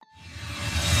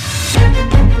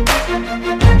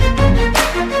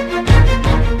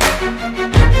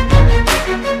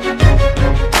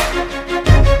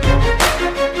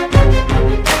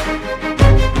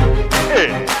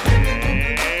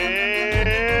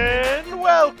And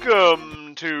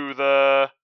welcome to the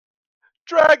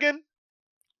Dragon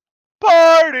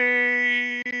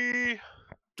Party!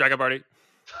 Dragon Party.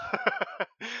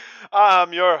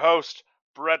 I'm your host,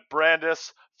 Brett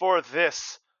Brandis, for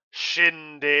this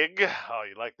shindig. Oh,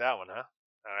 you like that one, huh?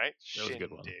 All right, That was a good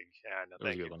shindig. one. Yeah, no, That was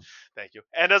thank a good you. one. Thank you.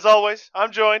 And as always,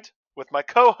 I'm joined with my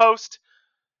co-host,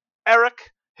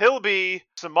 Eric. He'll be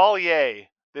sommelier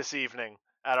this evening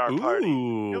at our party.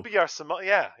 He'll Ooh, be our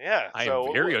sommelier. Yeah. I So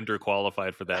am very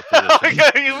underqualified for that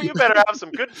position. you better have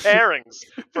some good pairings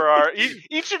for our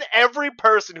each and every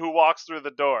person who walks through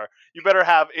the door. You better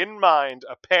have in mind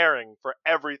a pairing for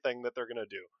everything that they're gonna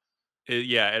do.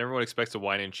 Yeah, and everyone expects a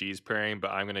wine and cheese pairing, but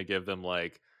I'm gonna give them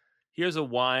like, here's a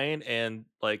wine and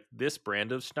like this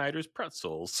brand of Snyder's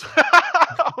pretzels.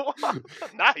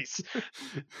 Nice.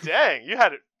 Dang, you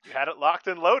had it locked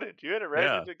and loaded. You had it ready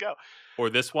Yeah, to go. or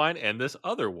this wine and this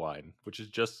other wine, which is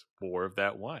just more of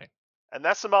that wine. And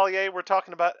that sommelier we're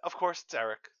talking about, of course, it's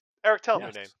Eric. Eric, tell him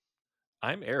your name.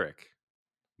 I'm Eric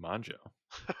Monjo.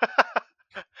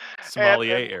 and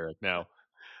Sommelier Eric now.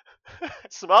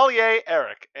 sommelier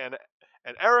Eric and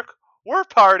Eric, we're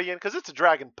partying because it's a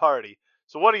dragon party.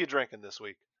 So what are you drinking this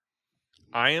week?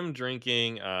 I am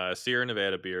drinking Sierra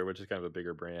Nevada beer, which is kind of a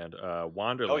bigger brand.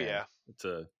 Wonderland. Oh yeah, It's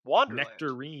a Wonderland.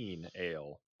 nectarine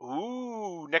ale.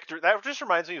 Ooh, nectar. That just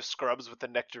reminds me of Scrubs with the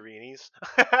nectarinis.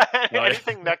 No,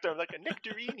 Anything nectar, I'm like a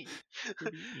nectarini.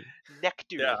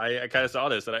 Nectarine. Yeah, I kind of saw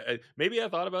this, and maybe I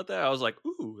thought about that. I was like,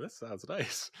 "Ooh, that sounds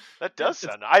nice." That does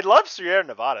sound. I love Sierra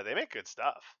Nevada. They make good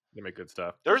stuff. They make good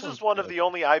stuff. Theirs This is one of one's the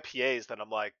only IPAs that I'm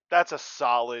like, that's a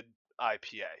solid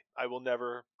IPA. I will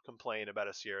never complain about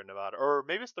a Sierra Nevada, or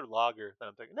maybe it's their lager that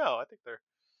I'm thinking. No, I think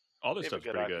all they this have a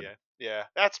stuff's good pretty IPA. good. Yeah,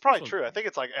 that's probably This true. I think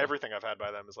it's like everything I've had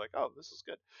by them is like, oh, this is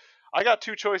good. I got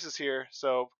two choices here,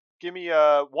 so give me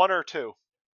one or two.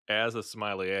 As a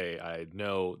sommelier, I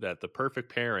know that the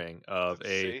perfect pairing of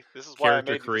a See, this is why I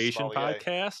character made you the creation sommelier.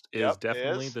 podcast is Yep,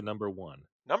 definitely is the number one.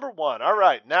 number one. All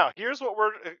right, now here's what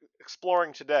we're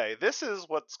exploring today. This is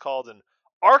what's called an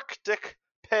Arctic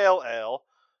Pale Ale,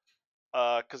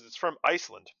 because it's from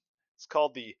Iceland. It's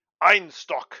called the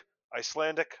Einstock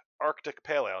Icelandic Arctic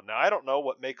Pale Ale. Now I don't know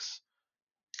what makes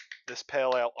this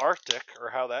pale ale Arctic or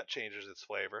how that changes its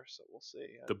flavor, so we'll see.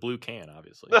 The blue can,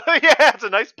 obviously. Yeah, it's a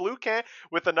nice blue can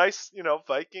with a nice,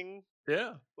 Viking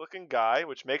Yeah. looking guy,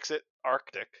 which makes it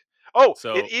Arctic. Oh,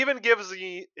 So- it even gives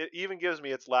me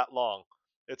its lat long.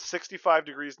 It's 65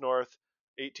 degrees north,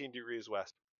 18 degrees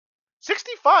west.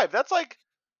 65. That's like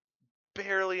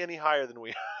barely any higher than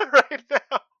we are right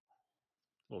now.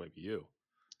 Well, maybe you.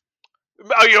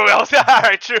 Oh, you will. All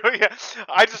right, true. Yeah,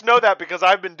 I just know that because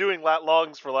I've been doing lat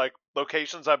longs for like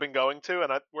locations I've been going to,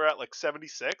 and we're at like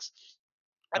 76.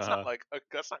 That's not like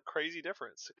that's not crazy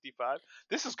difference. 65.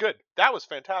 This is good. That was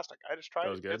fantastic. I just tried That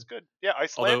was it. good? It's good. Yeah,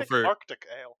 Icelandic Arctic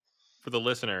Ale. For the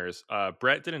listeners,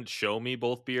 Brett didn't show me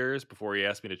both beers before he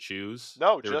asked me to choose.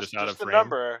 No, They were just out of the frame.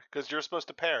 number because you're supposed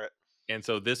to pair it. And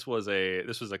so this was a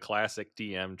classic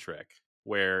DM trick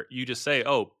where you just say,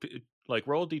 "Oh, like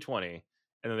roll d20,"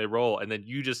 and then they roll, and then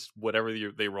you just whatever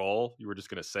they roll, you were just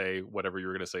gonna say whatever you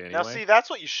were gonna say anyway. Now, see, that's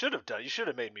what you should have done. You should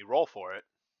have made me roll for it.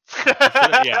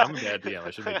 Yeah, I'm a bad DM. I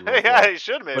should make you roll. Yeah, you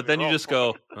should have made. But me then you roll just for go,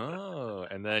 it. "Oh,"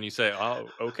 and then you say, "Oh,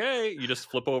 okay." You just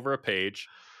flip over a page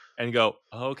and go,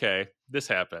 oh, "Okay, this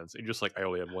happens." And you're just like, I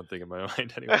only had one thing in my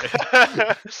mind anyway.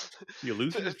 You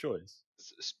lose your choice.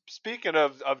 Speaking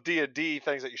of D&D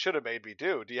things that you should have made me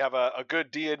do you have a good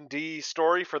D&D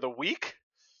story for the week?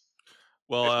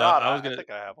 Well, If not, I think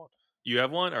I have one. You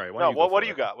have one? All right. No, what do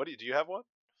you got? Do you have one?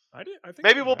 I think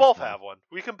maybe we'll both have one.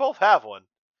 We can both have one.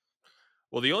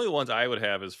 Well, the only ones I would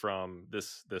have is from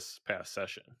this past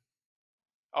session.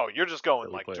 Oh, you're just going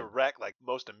like played. direct, like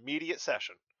most immediate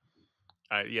session.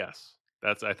 Yes,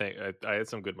 that's. I think I had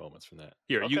some good moments from that.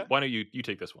 Here, Okay. why don't you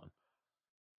take this one?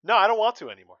 No, I don't want to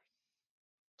anymore.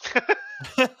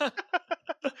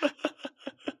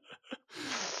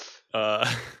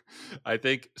 I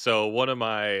think so. One of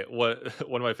my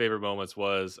favorite moments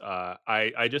was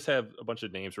I just have a bunch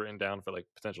of names written down for like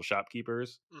potential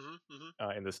shopkeepers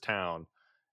in this town,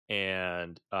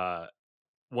 and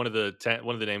one of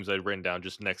the names I'd written down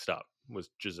just next up was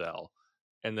Giselle,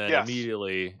 and then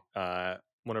immediately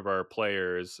one of our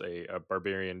players, a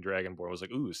barbarian dragonborn, was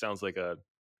like, "Ooh, sounds like a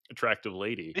attractive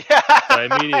lady. Yeah, So I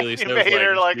immediately you was made like,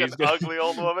 her like an she's gonna ugly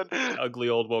old woman. ugly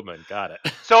old woman. Got it.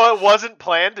 So it wasn't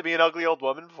planned to be an ugly old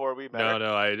woman before we met her.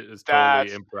 No, I just totally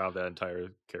That's improv that entire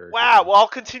character. wow. Well, I'll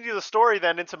continue the story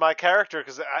then into my character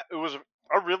because it was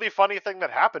a really funny thing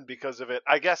that happened because of it.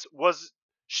 I guess was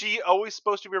she always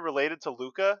supposed to be related to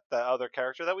Luca, that other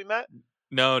character that we met?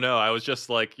 No, I was just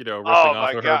like, Oh riffing off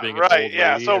my of her god! being an Right? old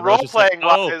Yeah. lady, So and I was role just like, playing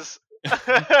oh. wise,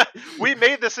 we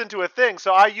made this into a thing.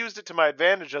 So I used it to my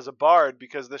advantage as a bard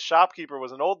because the shopkeeper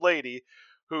was an old lady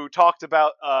who talked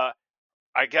about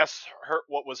I guess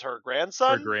what was her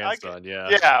grandson? Her grandson, yeah.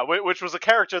 Yeah, which was a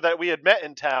character that we had met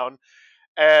in town,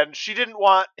 and she didn't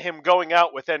want him going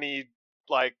out with any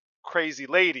like crazy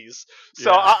ladies.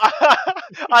 So Yeah.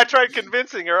 I tried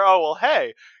convincing her, oh well,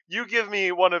 hey, you give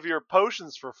me one of your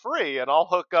potions for free, and I'll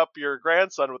hook up your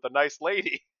grandson with a nice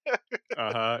lady.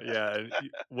 Yeah. And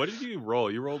what did you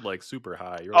roll? You rolled like super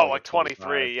high. You Oh, rolled like like a 25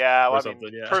 23. Yeah, or I something.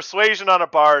 mean, Yeah. persuasion on a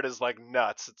bard is like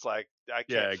nuts. It's like I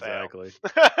Yeah, can't fail. exactly.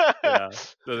 Yeah.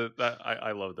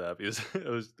 I love that because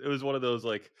it was one of those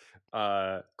like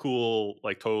cool,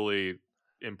 like totally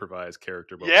improvised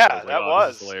character moments. I Yeah, was like, that oh,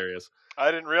 this is was. hilarious. I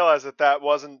didn't realize that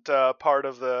wasn't part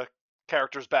of the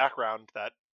character's background.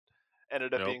 That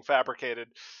ended up Nope. being fabricated.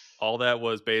 All that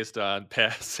was based on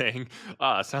Pat saying,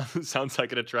 sounds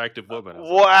like an attractive woman.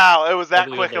 Wow, it was that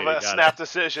ugly quick old of lady, a got snap it.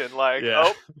 decision. Like, Yeah.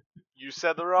 oh, you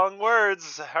said the wrong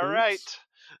words. All right.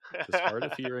 Oops. This hard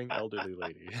of hearing elderly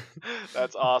lady.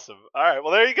 That's awesome. All right,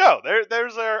 well there you go.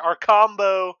 There's our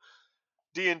combo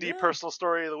D&D Yeah. personal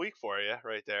story of the week for you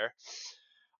right there.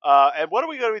 And what are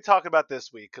we going to be talking about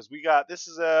this week? Because this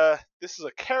is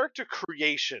a character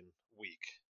creation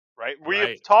week, right? We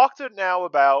have talked now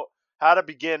about how to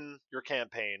begin your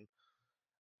campaign,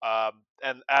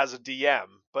 and as a DM,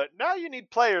 but now you need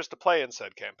players to play in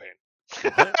said campaign.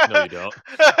 What? No, you don't.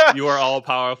 You are all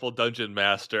powerful dungeon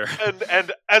master.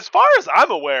 And as far as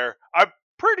I'm aware, I'm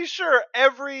pretty sure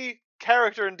every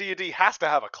character in D&D has to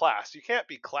have a class. You can't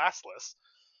be classless.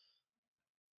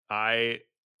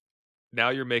 Now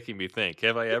you're making me think.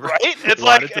 Have I ever? Right? It's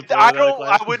like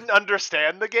I wouldn't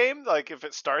understand the game like if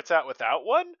it starts out without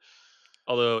one.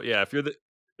 Although, yeah, if you're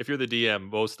the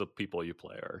DM, most of the people you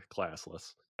play are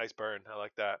classless. Nice burn. I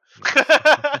like that.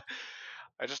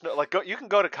 I just know, like, you can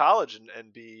go to college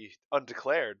and be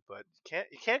undeclared, but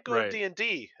you can't go to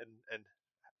D&D and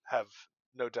have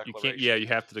no declaration. You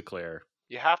have to declare.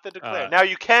 You have to declare. Now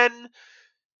you can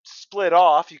split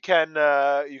off. You can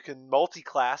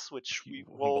multi-class, which we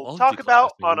will talk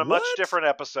about on a much different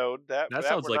episode. That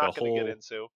sounds we're like not going to get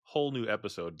into. Whole new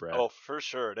episode, Brad. Oh, for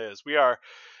sure it is. We are,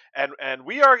 and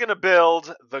we are going to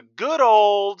build the good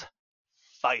old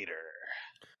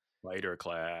fighter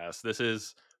class. This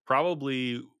is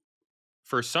probably,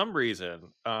 for some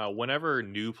reason, whenever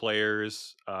new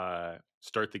players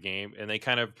start the game, and they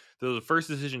kind of the first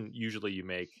decision usually you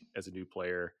make as a new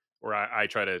player, or I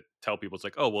try to tell people, it's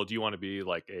like, oh well, do you want to be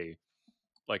like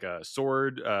a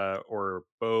sword or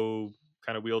bow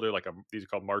kind of wielder, these are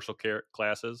called martial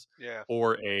classes, yeah,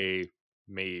 or a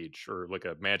mage or like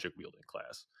a magic wielding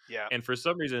class, yeah. And for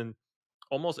some reason,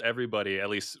 almost everybody, at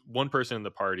least one person in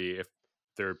the party, if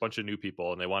they're a bunch of new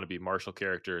people and they want to be martial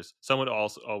characters, someone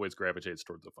also always gravitates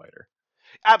towards the fighter.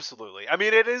 Absolutely. I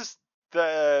mean, it is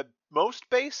the most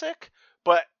basic,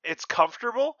 but it's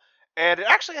comfortable, and it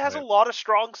actually has a lot of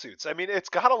strong suits. I mean, it's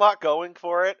got a lot going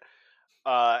for it,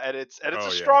 and it's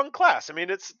a strong class. I mean,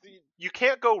 you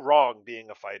can't go wrong being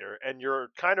a fighter, and you're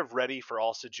kind of ready for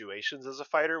all situations as a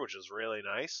fighter, which is really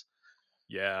nice.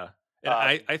 Yeah, and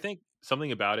I think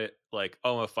something about it, like,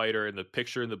 oh, I'm a fighter, and the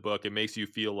picture in the book, it makes you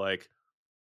feel like,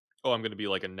 oh, I'm going to be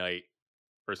like a knight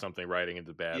or something riding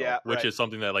into battle, which is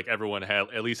something that like everyone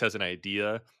at least has an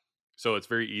idea. So it's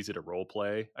very easy to role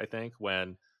play, I think,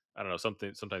 when, I don't know,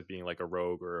 sometimes being like a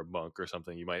rogue or a monk or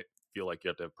something, you might feel like you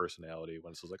have to have personality,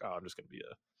 when it's like, oh, I'm just going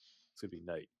to be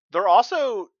knight. They're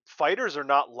also, fighters are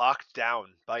not locked down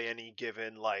by any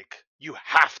given, like, you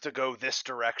have to go this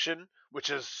direction, which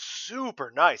is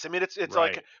super nice. I mean, it's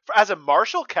like, as a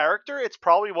martial character, it's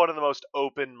probably one of the most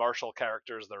open martial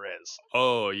characters there is.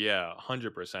 Oh yeah,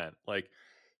 100%. Like,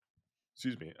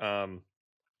 excuse me.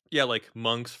 Yeah, like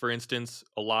monks, for instance,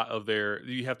 a lot of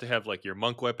you have to have like your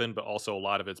monk weapon, but also a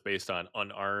lot of it's based on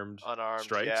unarmed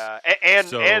strikes. Yeah,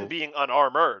 and being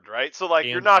unarmored, right? So like,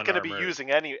 you're not going to be using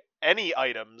any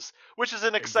items, which is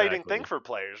an exciting thing for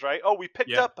players, right? Oh, we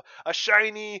picked up a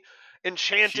shiny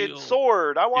enchanted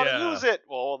sword. I want to use it.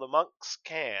 Well, the monks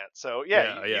can't. So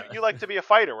you like to be a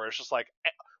fighter where it's just like,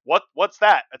 what's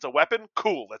that? It's a weapon?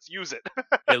 Cool, let's use it.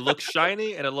 It looks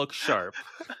shiny and it looks sharp.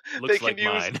 They can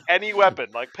use any weapon.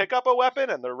 Like, pick up a weapon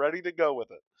and they're ready to go with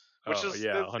it. which Oh is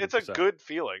yeah, it's a 100%. good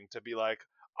feeling to be like,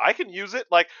 I can use it.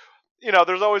 Like,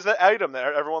 there's always that item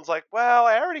that everyone's like, well,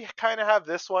 I already kind of have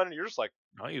this one, and you're just like,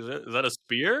 I'll use it. Is that a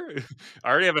spear? I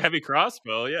already have a heavy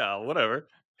crossbow. Yeah, whatever.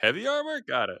 Heavy armor?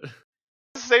 Got it. it's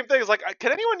the same thing. It's like,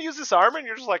 can anyone use this armor? And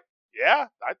you're just like, yeah,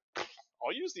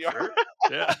 I'll use the armor.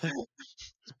 Sure. Yeah.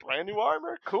 It's brand new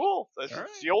armor. Cool. All It's right.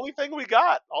 the only thing we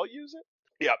got. I'll use it.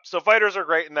 Yeah. So fighters are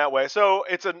great in that way. So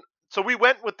we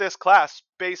went with this class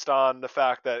based on the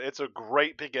fact that it's a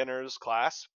great beginners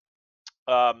class.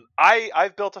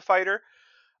 I've built a fighter.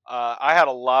 I had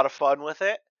a lot of fun with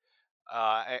it.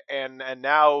 And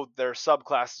now their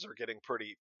subclasses are getting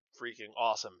pretty freaking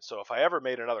awesome. So if I ever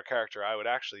made another character, I would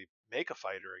actually make a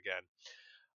fighter again.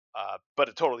 But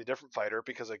a totally different fighter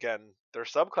because again, their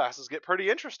subclasses get pretty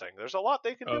interesting. There's a lot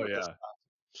they can do Oh with this.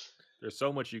 yeah. There's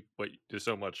so much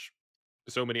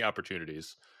so many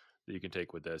opportunities that you can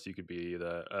take with this. You could be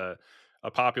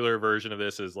a popular version of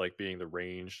this is like being the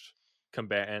ranged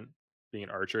combatant, being an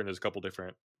archer, and there's a couple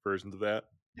different versions of that.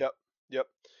 Yep. Yep.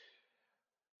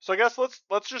 So I guess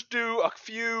let's just do a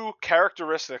few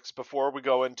characteristics before we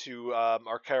go into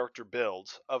our character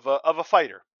builds of a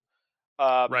fighter.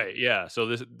 Right. Yeah. So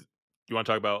this you want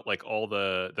to talk about like all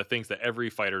the things that every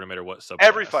fighter, no matter what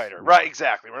Every subclass, fighter, you right? want.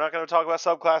 Exactly. We're not going to talk about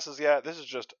subclasses yet. This is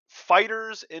just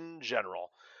fighters in general.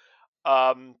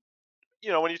 Um,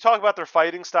 when you talk about their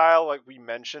fighting style, like we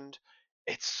mentioned,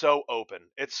 it's so open.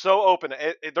 It's so open.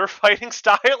 Their fighting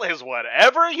style is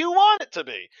whatever you want it to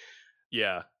be.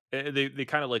 Yeah. They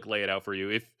kind of like lay it out for you.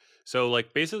 If so,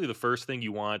 like basically the first thing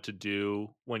you want to do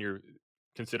when you're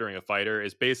considering a fighter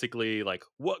is basically like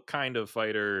what kind of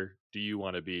fighter do you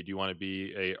want to be? Do you want to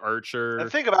be a And archer?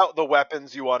 think about the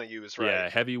weapons you want to use, right? Yeah,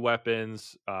 heavy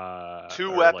weapons, Two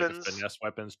or like a weapons. finesse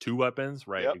weapons, two weapons,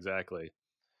 right? Yep. Exactly.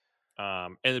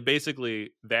 And then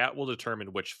basically that will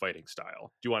determine which fighting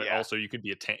style. Do you want it Yeah. also? You could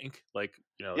be a tank, like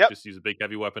Yep. just use a big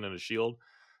heavy weapon and a shield.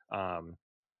 Um,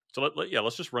 so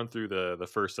let's just run through the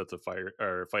first sets of fire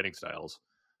or fighting styles.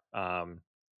 Um,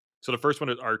 so the first one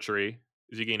is archery.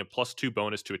 Is you gain a +2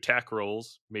 bonus to attack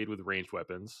rolls made with ranged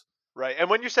weapons. Right. And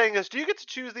when you're saying this, do you get to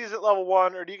choose these at level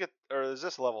 1 or is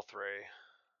this level 3?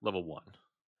 Level 1.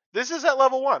 This is at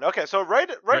level 1. Okay, so right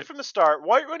Right. from the start,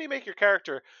 when you make your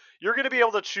character, you're going to be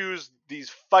able to choose these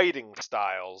fighting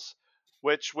styles,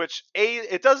 which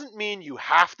it doesn't mean you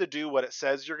have to do what it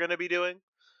says you're going to be doing.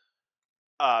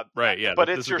 Right. Yeah. But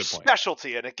This it's is a your good point.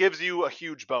 specialty and it gives you a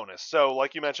huge bonus. So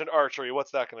like you mentioned archery,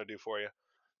 what's that going to do for you?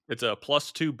 It's a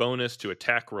 +2 bonus to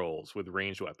attack rolls with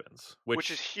ranged weapons,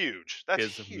 Which is which huge. That's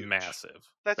is huge. massive.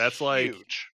 That's That's like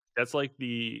huge. that's like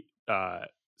the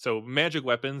so magic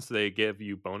weapons, they give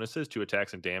you bonuses to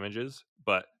attacks and damages,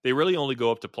 but they really only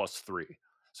go up to +3.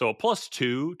 So a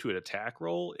 +2 to an attack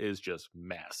roll is just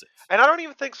massive. And I don't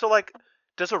even think so. Like,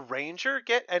 does a ranger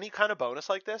get any kind of bonus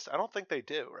like this? I don't think they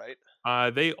do,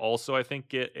 right? They also, I think,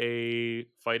 get a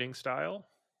fighting style.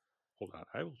 Hold on,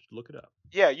 I will look it up.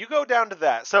 Yeah, you go down to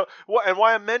that. So, and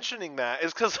why I'm mentioning that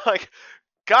is because, like,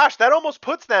 gosh, that almost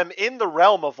puts them in the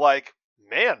realm of like,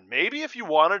 man, maybe if you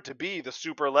wanted to be the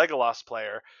super Legolas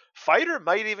player, fighter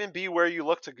might even be where you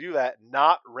look to do that,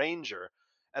 not ranger.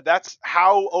 And that's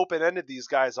how open ended these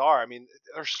guys are. I mean,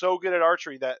 they're so good at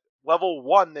archery that level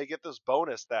 1 they get this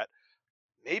bonus that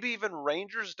maybe even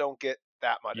rangers don't get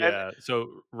that much. And Yeah, so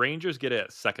rangers get it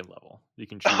at second level. You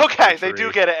can choose okay, they do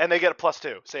archery. get it, and they get a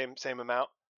 +2, same amount.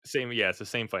 Same, yeah, it's the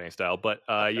same fighting style, but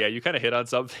Okay. yeah, you kind of hit on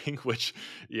something, which,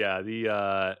 yeah,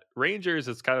 the Rangers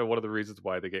is kind of one of the reasons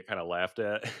why they get kind of laughed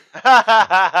at,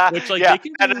 which like Yeah, they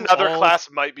can and do another all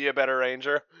class might be a better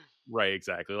ranger. right,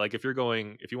 exactly. Like if you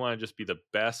want to just be the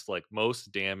best, like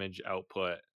most damage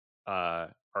output,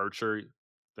 archer,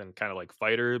 then kind of like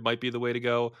fighter might be the way to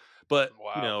go. But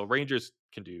Wow. Rangers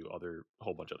can do a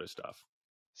whole bunch of other stuff.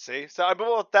 See, so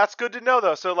well, that's good to know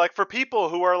though. So like for people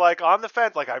who are like on the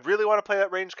fence, like I really want to play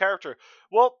that ranged character,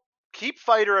 well, keep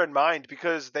fighter in mind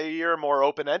because they are more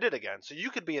open ended again. So you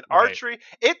could be an Right. archery.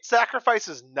 It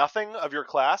sacrifices nothing of your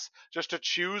class just to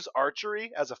choose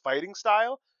archery as a fighting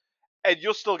style, and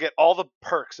you'll still get all the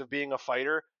perks of being a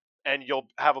fighter, and you'll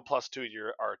have a +2 to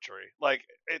your archery. Like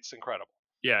it's incredible.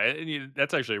 Yeah,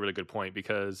 that's actually a really good point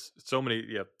because so many,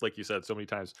 yeah, like you said, so many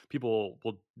times people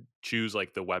will choose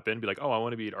like the weapon, be like, "Oh, I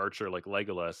want to be an archer like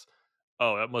Legolas."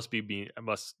 Oh, that must be me. It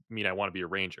must mean I want to be a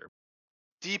ranger.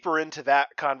 Deeper into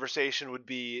that conversation would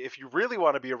be if you really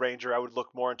want to be a ranger, I would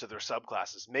look more into their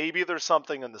subclasses. Maybe there's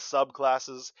something in the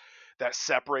subclasses that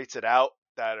separates it out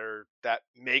that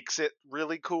makes it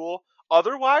really cool.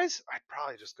 Otherwise, I'd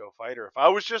probably just go fighter. If I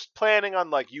was just planning on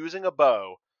like using a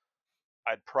bow,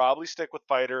 I'd probably stick with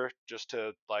fighter just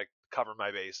to like cover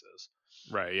my bases.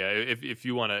 Right. Yeah. If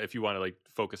you want to like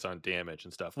focus on damage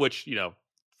and stuff, which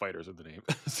fighters are the name,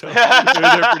 so they're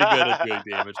pretty good at doing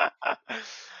damage. All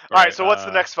right. So what's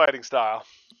the next fighting style?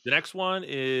 The next one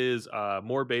is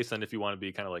more based on if you want to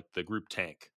be kind of like the group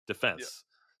tank defense. Yep.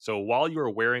 So while you are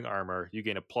wearing armor, you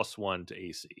gain a +1 to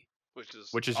AC,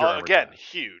 which is your again type.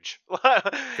 Huge.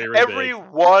 Every big.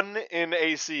 1 in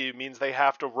AC means they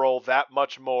have to roll that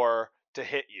much more to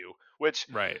hit you. Which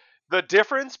the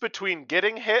difference between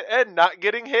getting hit and not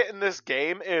getting hit in this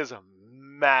game is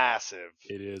massive.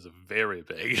 It is very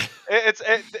big.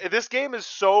 This game is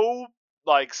so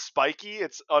like spiky,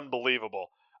 it's unbelievable.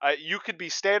 You could be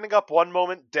standing up one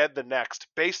moment, dead the next,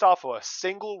 based off of a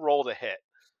single roll to hit.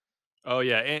 Oh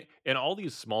yeah, and all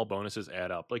these small bonuses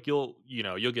add up. Like you'll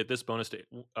get this bonus to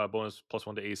bonus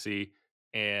 +1 to AC,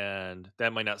 and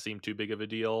that might not seem too big of a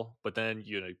deal. But then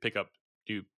you pick up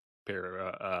new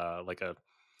pair like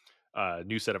a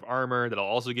new set of armor that'll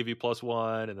also give you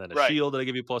 +1, and then a shield that'll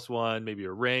give you +1, maybe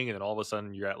a ring, and then all of a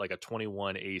sudden you're at like a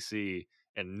 21 AC,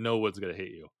 and no one's gonna hit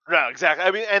you. No, exactly.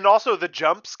 I mean, and also the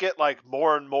jumps get like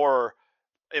more and more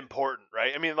important,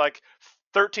 right? I mean, like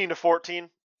 13 to 14,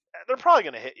 they're probably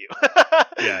gonna hit you.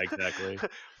 Yeah, exactly.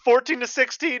 14 to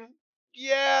 16,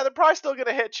 yeah, they're probably still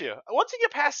gonna hit you. Once you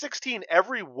get past 16,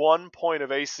 every 1 point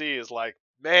of AC is like,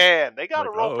 man, they got to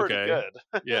roll pretty good.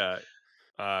 Yeah.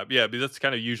 Yeah, but that's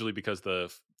kind of usually because the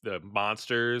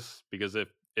monsters, because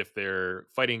if they're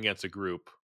fighting against a group,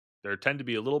 they tend to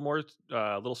be a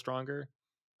little stronger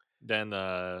than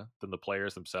the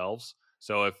players themselves.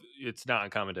 So if it's not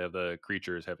uncommon to have the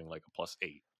creatures having like a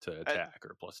 +8 to attack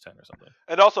or +10 or something.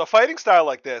 And also a fighting style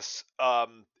like this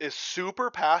is super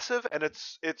passive, and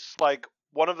it's like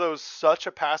one of those such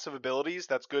a passive abilities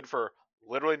that's good for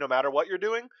literally no matter what you're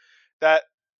doing, that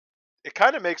it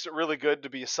kind of makes it really good to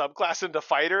be a subclass into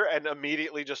fighter and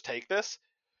immediately just take this.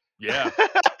 Yeah.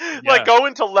 Like go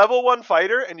into level 1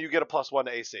 fighter and you get a +1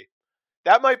 to AC.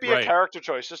 That might be a character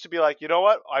choice, just to be like, you know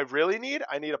what, I need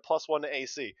a +1 to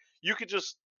AC. You could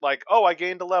just like, oh, I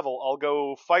gained a level, I'll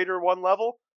go fighter 1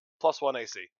 level, +1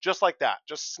 AC. Just like that.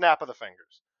 Just snap of the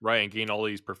fingers. Right, and gain all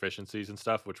these proficiencies and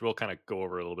stuff, which we'll kind of go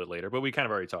over a little bit later, but we kind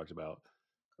of already talked about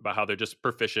how they're just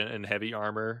proficient in heavy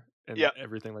armor and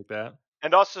everything like that.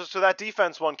 And also, so that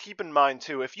defense one, keep in mind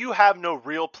too, if you have no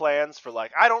real plans for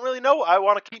like, I don't really know, I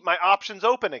want to keep my options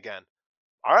open again.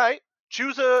 All right,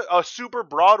 choose a super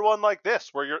broad one like this,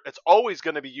 where it's always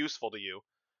going to be useful to you.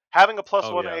 Having a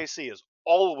 +1 AC is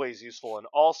always useful in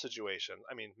all situations.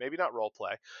 I mean, maybe not role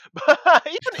play, but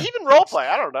even role play.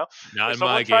 I don't know. Not if in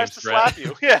someone my tries games, to slap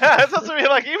you, yeah, that's what I mean.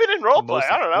 Like even in role play,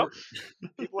 I don't know.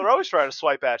 People are always trying to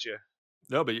swipe at you.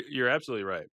 No, but you're absolutely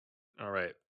right. All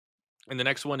right, and the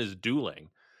next one is dueling.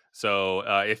 So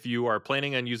if you are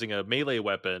planning on using a melee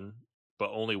weapon, but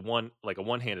only one, like a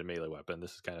one-handed melee weapon,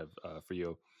 this is kind of for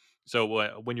you.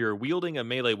 So when you're wielding a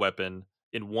melee weapon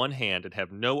in one hand and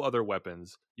have no other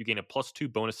weapons, you gain a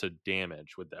 +2 bonus to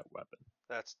damage with that weapon.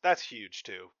 That's huge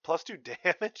too. +2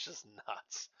 damage is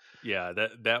nuts. Yeah,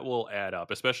 that will add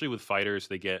up, especially with fighters.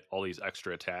 They get all these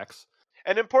extra attacks.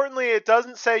 And importantly, it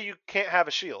doesn't say you can't have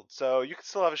a shield, so you can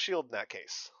still have a shield in that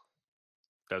case.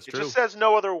 That's true. It just says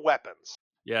no other weapons.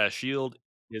 Yeah, shield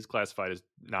is classified as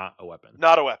not a weapon.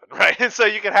 Not a weapon, right? And so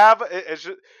you can have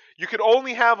you can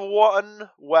only have one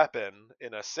weapon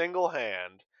in a single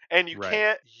hand, and you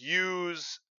can't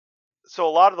use. So a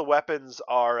lot of the weapons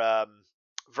are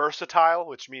versatile,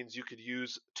 which means you could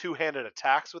use two-handed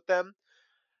attacks with them.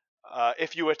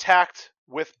 If you attacked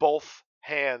with both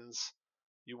hands,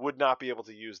 you would not be able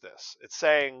to use this. It's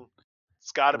saying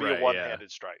it's got to be a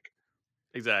one-handed strike.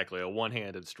 Exactly, a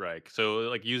one-handed strike. So,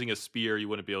 like using a spear, you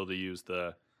wouldn't be able to use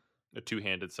the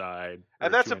two-handed side.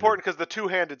 And that's important because the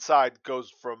two-handed side goes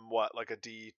from what, like a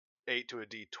D8 to a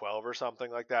D12 or something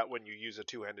like that when you use a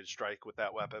two-handed strike with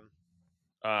that weapon.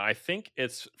 I think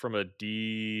it's from a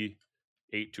D8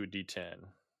 to a D10.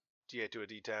 D8 to a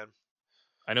D10.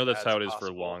 I know that's how it is for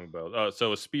longbow.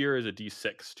 So a spear is a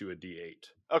D6 to a D8.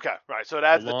 Okay, right. So it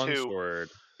adds the 2. Longsword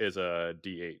is a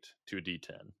D8 to a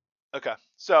D10. Okay,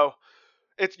 so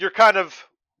you're kind of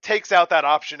takes out that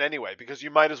option anyway, because you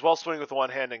might as well swing with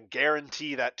one hand and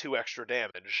guarantee that 2 extra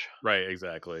damage. Right,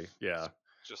 exactly. Yeah.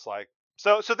 Just like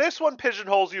so this one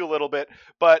pigeonholes you a little bit,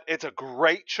 but it's a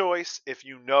great choice if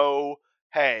you know,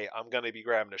 hey, I'm going to be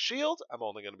grabbing a shield, I'm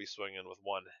only going to be swinging with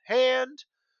one hand.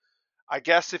 I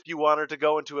guess if you wanted to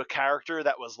go into a character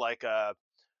that was like a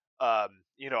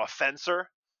fencer,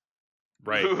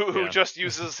 right, who just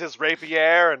uses his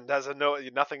rapier and doesn't know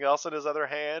nothing else in his other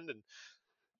hand, and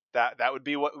that would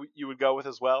be what you would go with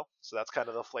as well. So that's kind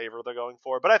of the flavor they're going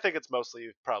for. But I think it's mostly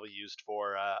probably used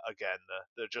for again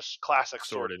the just classic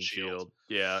sword and shield.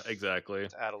 Yeah, exactly.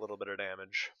 To add a little bit of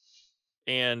damage.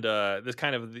 And this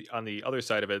kind of on the other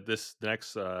side of it, the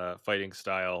next fighting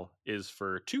style is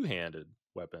for two-handed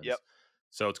weapons. Yep.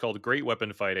 So it's called great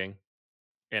weapon fighting.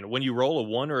 And when you roll a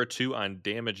 1 or a 2 on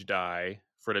damage die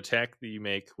for an attack that you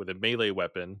make with a melee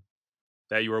weapon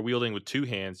that you are wielding with two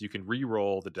hands, you can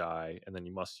re-roll the die, and then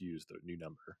you must use the new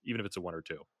number, even if it's a 1 or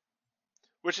 2.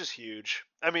 Which is huge.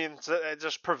 I mean, it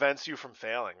just prevents you from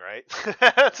failing, right?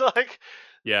 It's like...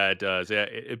 Yeah, it does. Yeah,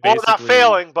 it basically... Well, not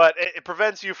failing, but it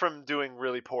prevents you from doing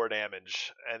really poor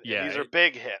damage. And these are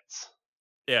big hits.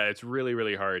 Yeah, it's really,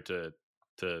 really hard to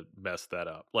mess that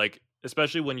up. Like,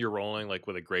 especially when you're rolling like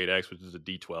with a great X, which is a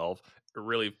D12, it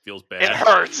really feels bad. It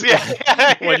hurts,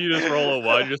 yeah. When you just roll a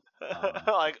 1, just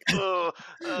like,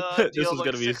 this is like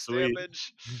gonna be sweet.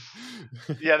 Damage.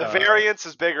 Yeah, the variance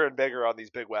is bigger and bigger on these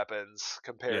big weapons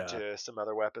compared to some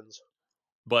other weapons.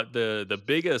 But the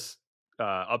biggest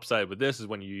upside with this is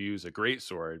when you use a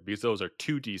greatsword, because those are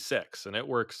 2d6, and it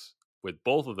works with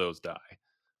both of those die.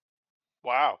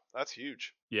 Wow, that's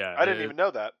huge. Yeah, I didn't even know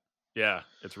that. Yeah,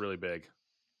 it's really big.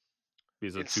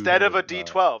 Instead of a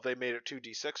D12, they made it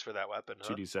 2d6 for that weapon.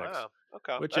 Huh? 2d6. Wow.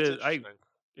 Okay. Which that's is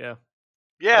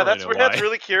Yeah, that's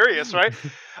really curious, right?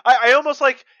 I almost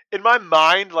like in my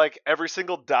mind, like every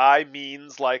single die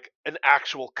means like an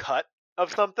actual cut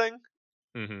of something.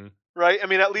 Mm-hmm. Right? I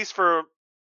mean, at least for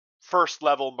first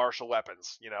level martial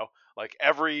weapons, like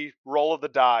every roll of the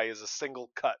die is a single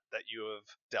cut that you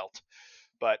have dealt.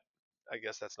 But I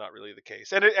guess that's not really the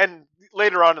case. And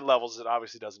later on in levels, it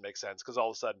obviously doesn't make sense because all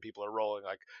of a sudden people are rolling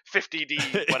like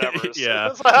 50d whatever. Yeah,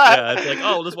 it's like,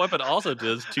 oh, this weapon also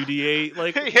does 2d8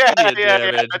 like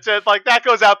damage. It's like that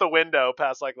goes out the window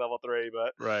past like level 3,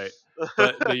 but right.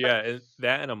 But yeah,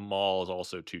 that and a maul is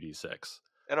also 2d6.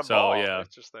 And a maul,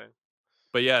 interesting.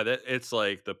 But yeah, it's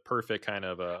like the perfect kind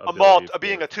of a maul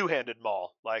being a two-handed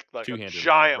maul, like a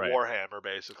giant warhammer,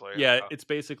 basically. Yeah, it's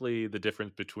basically the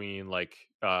difference between like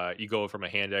you go from a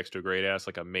hand axe to a great axe.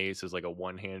 Like a mace is like a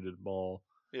one-handed maul.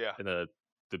 Yeah, and the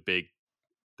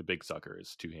big sucker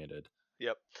is two-handed.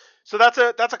 Yep. So that's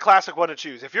a classic one to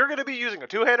choose. If you're going to be using a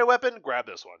two-handed weapon, grab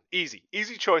this one. Easy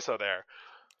choice there.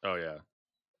 Oh yeah.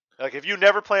 Like if you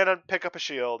never plan to pick up a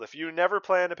shield, if you never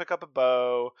plan to pick up a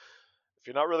bow, if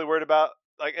you're not really worried about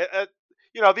like,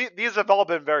 these have all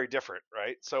been very different,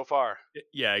 right? So far.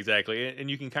 Yeah, exactly. And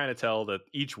you can kind of tell that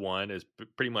each one is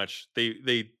pretty much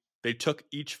they took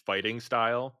each fighting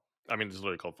style. I mean, this is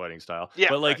literally called fighting style. Yeah,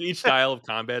 but like each style of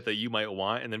combat that you might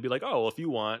want, and then be like, oh, well, if you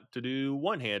want to do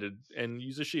one-handed and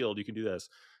use a shield, you can do this.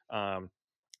 The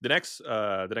next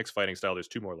fighting style, there's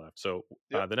 2 more left. So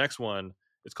the next one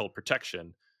is called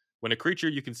protection. When a creature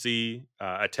you can see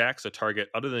attacks a target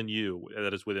other than you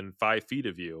that is within 5 feet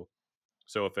of you.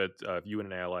 So if you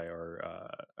and an ally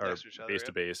are base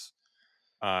to base,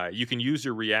 you can use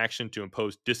your reaction to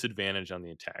impose disadvantage on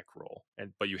the attack roll,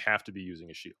 but you have to be using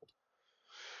a shield.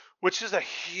 Which is a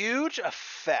huge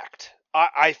effect.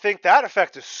 I think that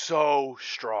effect is so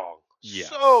strong. Yes.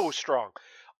 So strong.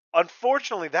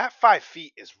 Unfortunately, that 5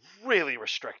 feet is really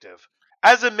restrictive.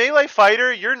 As a melee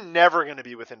fighter, you're never going to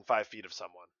be within 5 feet of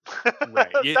someone.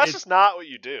 Right. That's just not what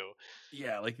you do.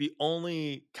 Yeah, like the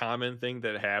only common thing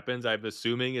that happens, I'm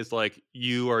assuming, is like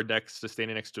you are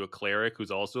standing next to a cleric who's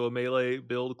also a melee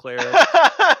build cleric.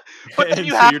 But then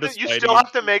you still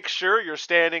have to make sure you're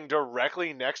standing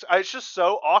directly next. It's just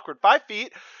so awkward. 5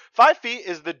 feet. 5 feet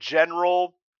is the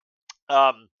general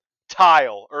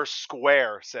tile or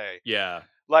square, say. Yeah.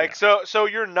 Like so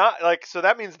you're not like so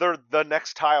that means they're the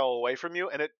next tile away from you,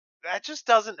 and that just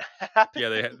doesn't happen.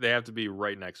 Yeah, they have to be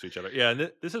right next to each other. Yeah,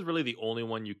 and this is really the only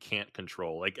one you can't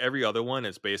control. Like every other one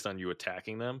is based on you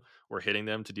attacking them or hitting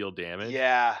them to deal damage.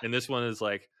 Yeah. And this one is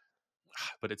like,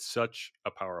 but it's such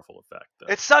a powerful effect, though.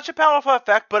 It's such a powerful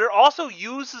effect, but it also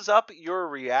uses up your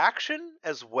reaction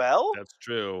as well. That's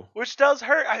true. Which does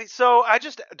hurt. So I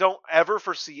just don't ever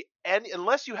foresee any,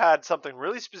 unless you had something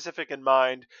really specific in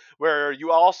mind where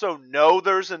you also know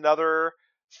there's another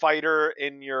fighter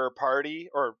in your party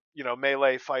or,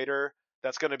 melee fighter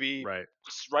that's going to be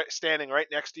standing right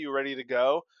next to you ready to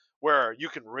go, where you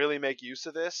can really make use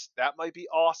of this. That might be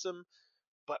awesome.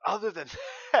 But other than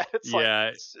that, it's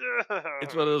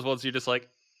it's one of those ones you're just like,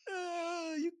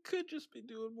 you could just be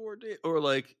doing more or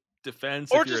like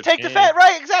defense, or just take defense.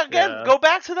 Right, exactly. Again, go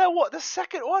back to the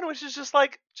second one, which is just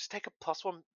like, just take a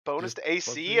 +1 bonus Just to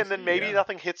plus AC, and then AC, maybe yeah.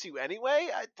 nothing hits you anyway.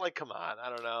 Come on, I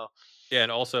don't know. Yeah,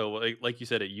 and also, like you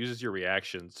said, it uses your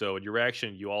reaction. So in your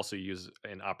reaction, you also use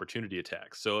an opportunity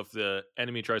attack. So if the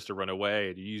enemy tries to run away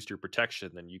and you used your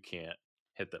protection, then you can't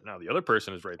hit them. Now the other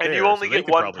person is right And you there, so only they get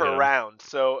could one probably hit per them. round,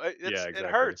 so Yeah, it exactly.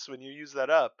 hurts when you use that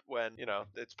up. When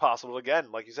it's possible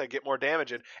again, like you said, get more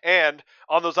damage in. And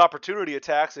on those opportunity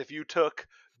attacks, if you took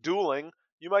dueling,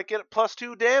 you might get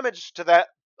 +2 damage to that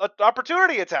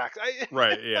opportunity attack.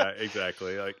 Right. Yeah.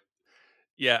 Exactly. Like,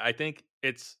 yeah, I think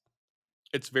it's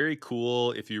very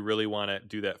cool if you really want to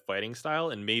do that fighting style,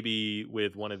 and maybe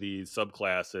with one of these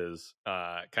subclasses,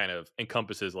 kind of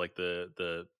encompasses like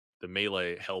the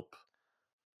melee help,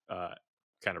 uh,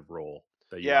 kind of role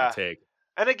that you want Yeah, to take.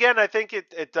 and again, I think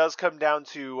it does come down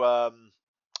to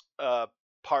uh,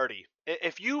 party.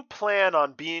 If you plan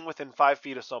on being within 5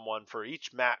 feet of someone for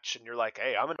each match, and you're like,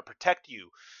 "Hey, I'm going to protect you,"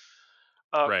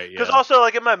 Right. because Yeah. also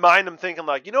like in my mind, I'm thinking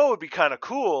like, what would be kind of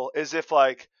cool is if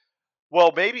like,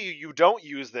 well, maybe you don't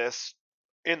use this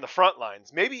in the front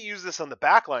lines. Maybe you use this on the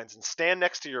back lines and stand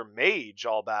next to your mage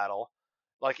all battle,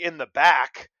 like in the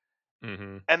back.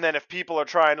 Hmm. And then if people are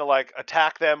trying to like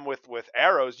attack them with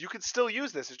arrows, you could still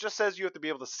use this. It just says you have to be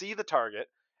able to see the target,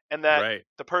 and that Right.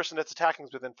 the person that's attacking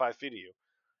is within 5 feet of you,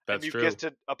 and That's you true. get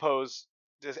to oppose.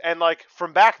 And like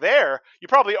from back there, you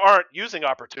probably aren't using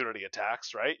opportunity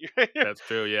attacks, right? That's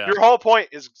true. Yeah. Your whole point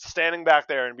is standing back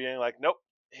there and being like, nope,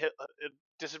 hit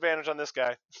disadvantage on this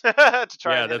guy to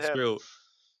try Yeah. and hit That's him. true.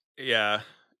 Yeah.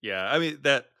 Yeah. I mean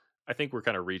that. I think we're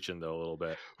kind of reaching though a little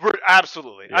bit.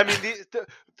 Absolutely. I Yeah. mean,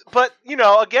 but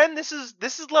again, this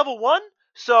is level 1,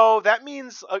 so that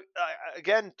means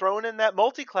again throwing in that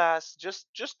multi-class, just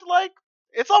like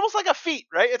it's almost like a feat,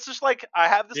 right? It's just like I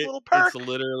have this little It's perk.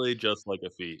 literally just like a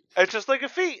feat. It's just like a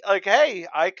feat. Like, hey,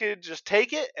 I could just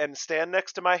take it and stand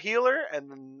next to my healer, and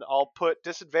then I'll put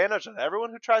disadvantage on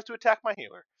everyone who tries to attack my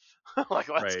healer. Like,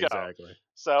 let's Right. go. Exactly.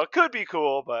 So it could be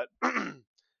cool, but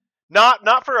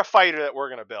not for a fighter that we're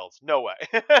gonna build. No way.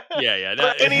 Yeah. Yeah. For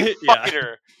Not, any yeah.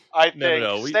 fighter, I No. No. think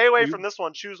No. stay away We from this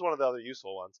one. Choose one of the other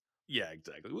useful ones. Yeah.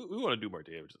 Exactly. We want to do more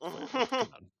damage to the fighters. Come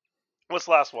on. What's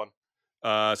the last one?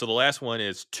 So the last one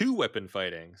is 2-weapon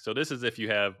fighting. So this is if you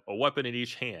have a weapon in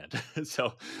each hand.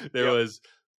 So there Yep. was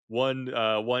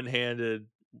one-handed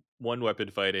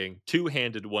 1-weapon fighting,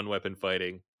 2-handed 1-weapon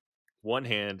fighting,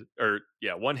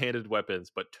 one-handed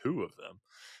weapons, but 2 of them.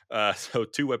 So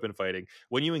 2-weapon fighting.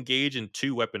 When you engage in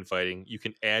 2-weapon fighting, you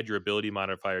can add your ability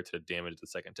modifier to the damage of the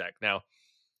second attack. Now,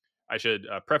 I should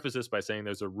preface this by saying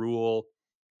there's a rule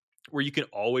where you can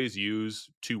always use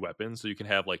 2 weapons, so you can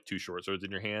have like 2 short swords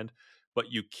in your hand, but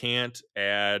you can't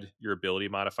add your ability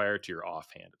modifier to your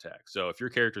offhand attack. So if your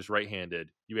character's right-handed,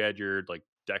 you add your like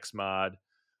dex mod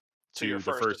To your to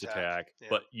the first first attack, Yeah.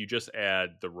 but you just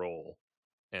add the roll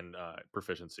and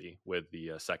proficiency with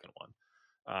the second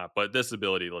one. But this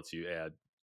ability lets you add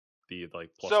the like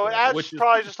plus So it 4, adds which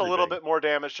probably is just a pretty little big. bit more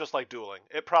damage, just like dueling.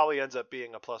 It probably ends up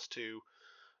being a +2.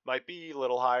 Might be a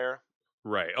little higher.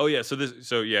 Right. Oh yeah.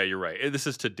 So yeah, you're right. This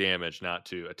is to damage, not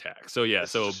to attack. So yeah. This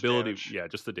is So just ability. damage. Yeah,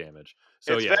 just the damage.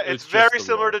 So yeah, It's it's just very the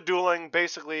similar roll. to dueling.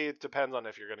 Basically, it depends on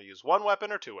if you're going to use 1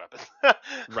 weapon or 2 weapons.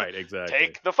 Right. Exactly.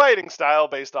 Take the fighting style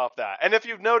based off that. And if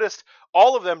you've noticed,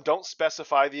 all of them don't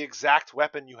specify the exact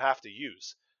weapon you have to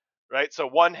use. Right? So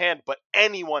one hand, but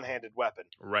any one-handed weapon.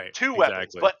 Right. 2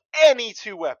 weapons, Exactly. but any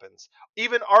 2 weapons.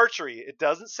 Even archery, it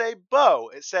doesn't say bow.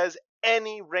 It says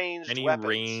any ranged Any weapons.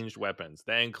 ranged weapons.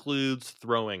 That includes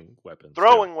throwing weapons.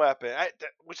 Throwing weapon,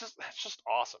 that's just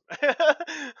awesome.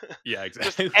 Yeah.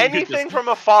 Just Exactly. anything from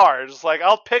afar. Just like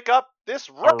I'll pick up this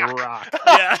a rock. rock.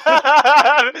 Yeah.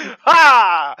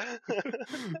 Ha!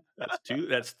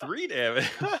 That's 3 damage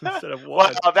instead of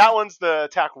 1. Well, that one's the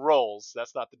attack rolls.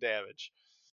 That's not the damage.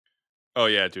 Oh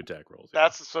yeah, 2 attack rolls. Yeah.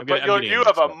 That's so. But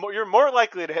you're more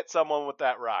likely to hit someone with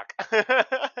that rock.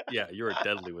 Yeah, you're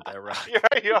deadly with that rock.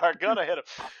 You are gonna hit him.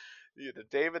 You're the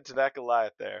David to that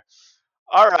Goliath there.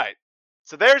 All right.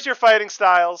 So there's your fighting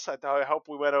styles. I hope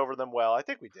we went over them well. I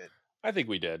think we did. I think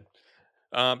we did.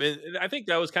 And I think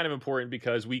that was kind of important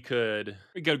because we could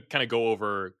kind of go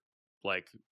over like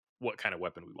what kind of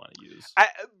weapon we want to use.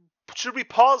 Should we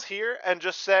pause here and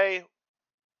just say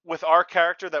with our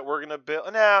character that we're gonna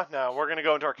build? No, we're gonna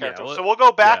go into our character. So we'll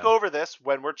go back over this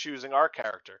when we're choosing our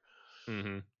character.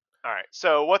 Mm-hmm. All right.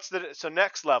 So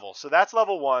next level? So that's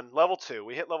level 1. Level 2.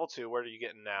 We hit level 2. Where are you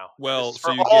getting now? Well,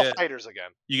 for all fighters again.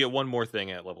 You get one more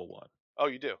thing at level 1. Oh,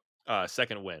 you do.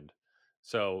 Second wind.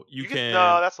 So you can.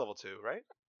 No, that's level 2, right?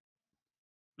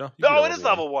 No, it is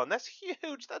level 1. That's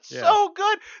huge. That's so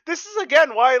good. This is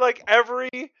again why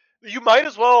you might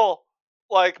as well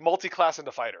like multi-class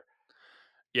into fighter.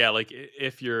 Yeah, like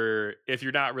if you're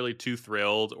not really too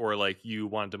thrilled, or like you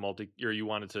wanted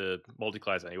to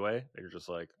multi-class anyway, you're just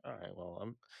like, all right,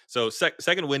 well, so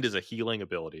second wind is a healing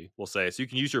ability, we'll say. So you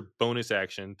can use your bonus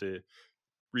action to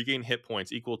regain hit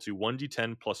points equal to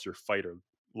 1d10 plus your fighter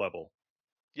level.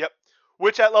 Yep.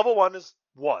 Which at level 1 is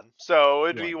 1. So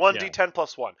it'd be One, yeah, 1d10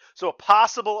 plus 1. So a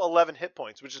possible 11 hit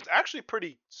points, which is actually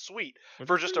pretty sweet which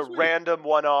for is just pretty a sweet. random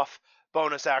one-off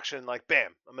bonus action. Like,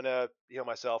 bam, I'm going to heal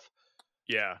myself.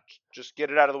 Yeah, Just get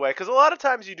it out of the way. Because a lot of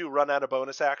times you do run out of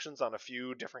bonus actions on a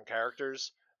few different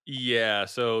characters. yeah.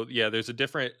 So yeah, there's a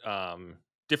different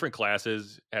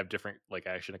classes have different like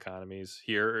action economies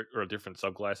here, or different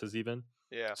subclasses even.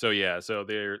 Yeah. So yeah, so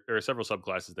there are several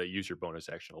subclasses that use your bonus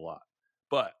action a lot.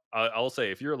 But I'll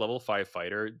say if you're a level 5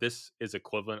 fighter, this is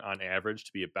equivalent on average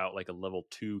to be about like a level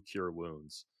 2 cure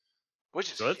wounds.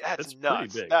 Which is, So that's that's pretty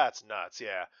nuts. big. That's nuts,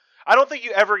 yeah. I don't think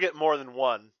you ever get more than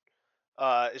one.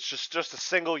 It's just a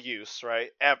single use, right?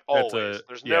 That's a Always.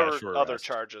 There's yeah, never short other rest,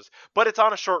 charges, but it's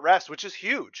on a short rest, which is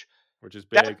huge. which is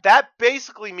That big. that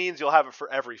basically means you'll have it for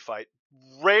every fight.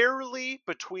 Rarely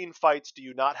between fights do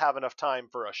you not have enough time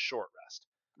for a short rest.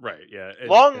 Right, yeah.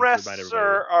 Long And to remind rests everybody,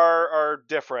 are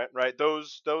different, right?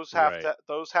 right,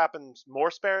 Those happen more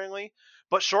sparingly,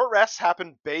 but short rests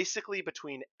happen basically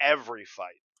between every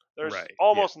fight. There's right. Yeah.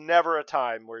 almost never a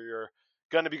time where you're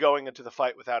going to be going into the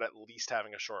fight without at least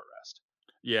having a short rest.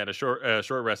 Yeah, and a short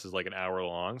rest is like an hour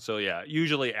long. So yeah,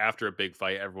 usually after a big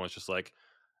fight, everyone's just like,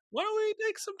 "Why don't we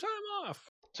take some time off?"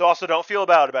 So also don't feel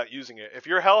bad about using it. If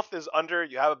your health is under,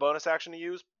 you have a bonus action to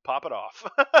use, pop it off.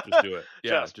 Just do it.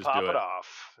 Yeah, Just just pop do it it.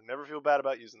 off. Never feel bad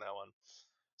about using that one.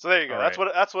 So there you All go.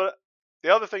 right. That's what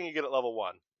the other thing you get at level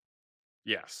 1.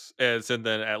 Yes, and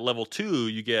then at level 2,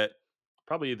 you get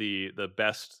probably the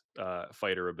best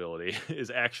fighter ability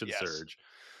is Action Yes. Surge.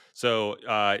 So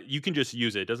you can just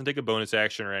use it. It doesn't take a bonus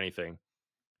action or anything.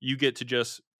 You get to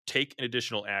just take an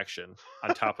additional action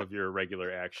on top of your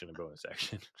regular action and bonus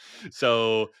action.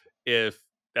 So if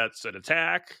that's an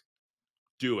attack,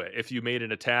 do it. If you made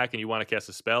an attack and you want to cast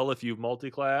a spell, if you've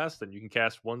multi-class, then you can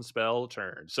cast one spell a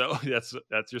turn. So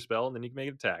that's your spell, and then you can make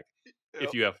an attack. If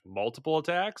Yep. you have multiple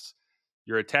attacks,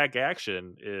 your attack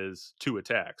action is 2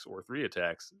 attacks or 3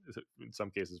 attacks in some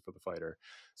cases for the fighter.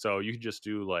 So you can just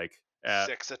do like at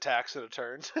 6 attacks in a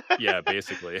turn. yeah,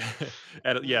 basically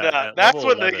Nah, at that's level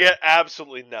when they 11. get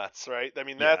absolutely nuts, right? I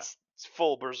mean, Yeah. that's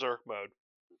full berserk mode.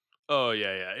 Oh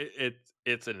yeah, yeah.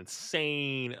 It's an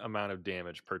insane amount of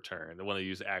damage per turn. The one they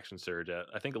use Action Surge at,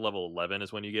 I think level 11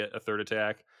 is when you get a third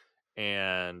attack,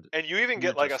 and And you even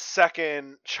you're get like a just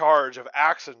second charge of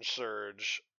Action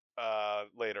Surge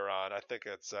later on. I think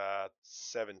it's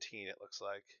 17 it looks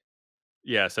like.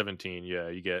 yeah, 17. Yeah,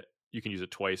 you can use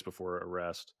it twice before a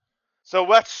rest. So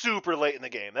that's super late in the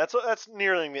game. That's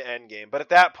nearing the end game. But at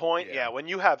that point, Yeah. yeah, when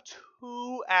you have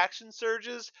 2 Action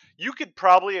Surges, you could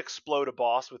probably explode a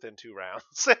boss within 2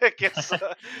 rounds. It gets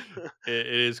It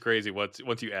is crazy. Once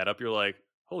you add up, you're like,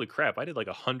 holy crap! I did like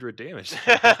 100 damage.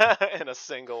 in a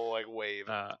single like wave.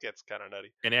 uh, It gets kind of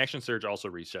nutty. and Action Surge also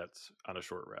resets on a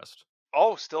short rest.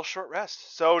 Oh, still short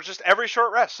rest. So just every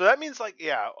short rest. So that means like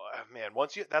yeah, man.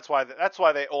 Once you that's why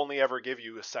they only ever give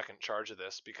you a second charge of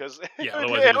this because Yeah,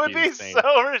 otherwise it'd it just would be be insane.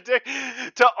 so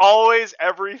ridiculous to always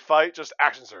every fight just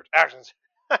action surge, action surge.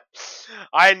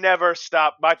 I never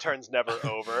stop. My turn's never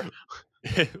over.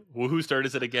 Well, whose turn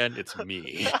is it again? It's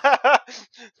me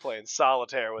Playing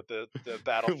solitaire with the with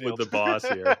battlefield. the boss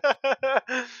here.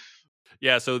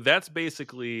 Yeah, so that's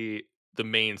basically the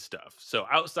main stuff. So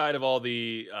outside of all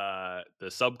the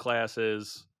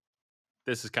subclasses,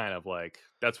 this is kind of like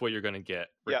that's what you're going to get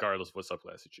Yep. regardless of what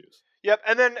subclass you choose. Yep.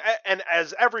 And then and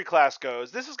as every class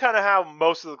goes, this is kind of how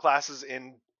most of the classes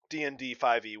in D&D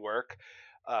 5e work.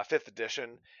 5th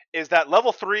edition is that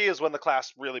level 3 is when the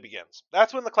class really begins.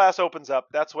 That's when the class opens up.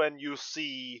 That's when you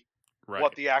see Right.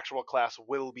 what the actual class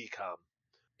will become.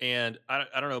 And I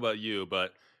don't know about you,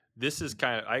 but this is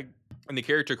kind of in the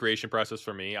character creation process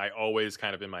for me, I always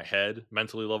kind of in my head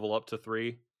mentally level up to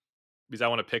 3 because I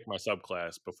want to pick my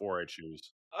subclass before I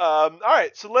choose. All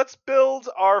right, so let's build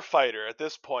our fighter at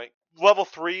this point. Level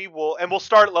 3 we'll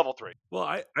start at level 3. Well,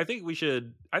 I think we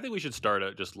should start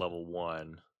at just level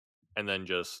 1 and then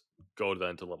just go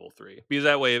then to level 3. Because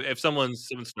that way if someone's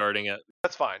starting at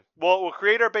That's fine. We'll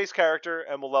create our base character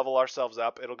and we'll level ourselves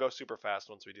up. It'll go super fast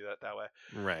once we do that way.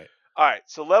 right. All right,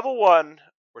 so level 1,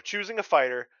 we're choosing a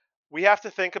fighter. We have to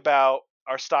think about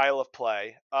our style of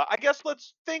play. I guess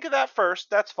let's think of that first.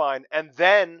 That's fine, and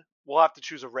then we'll have to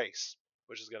choose a race,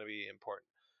 which is going to be important.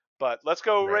 But let's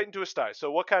go right Right. into a style. So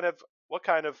what kind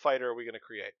of fighter are we going to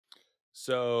create?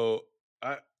 So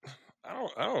I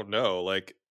don't know.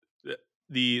 Like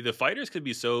The fighters could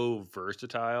be so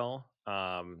versatile.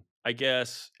 I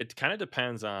guess it kind of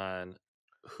depends on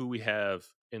who we have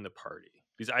in the party,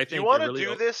 because I Do you think it want to really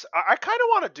do this? I kind of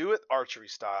want to do it archery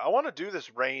style. I want to do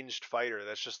this ranged fighter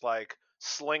that's just like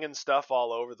slinging stuff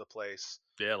all over the place.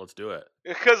 yeah, let's do it.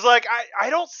 Because like I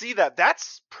don't see that.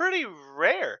 That's pretty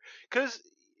rare. Because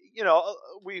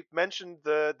we mentioned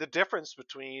the difference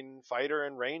between fighter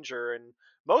and ranger, and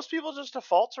most people just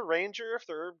default to ranger if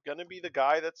they're gonna be the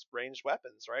guy that's ranged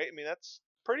weapons, right? I mean that's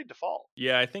pretty default.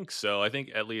 Yeah, I think so. I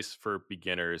think at least for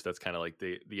beginners, that's kind of like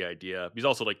the idea. Because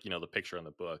also, like, the picture on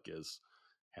the book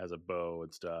has a bow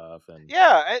and stuff, and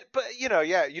Yeah, but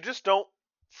yeah, you just don't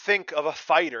think of a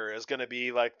fighter as going to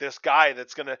be like this guy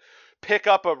that's going to pick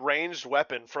up a ranged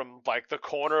weapon from like the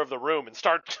corner of the room and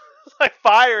start like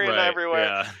firing right, everywhere.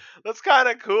 yeah, That's kind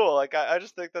of cool. Like I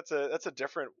just think that's a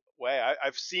different way.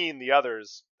 I've seen the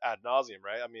others ad nauseum,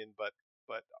 right? I mean, but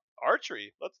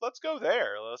archery, let's go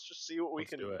there. Let's just see what we let's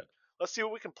can. do it. Let's see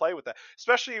what we can play with that,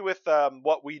 especially with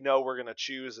what we know we're going to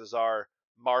choose as our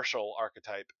martial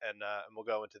archetype, and we'll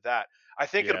go into that. I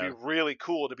think it'll be Yeah. really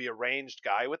cool to be a ranged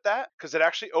guy with that because it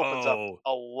actually opens up Oh,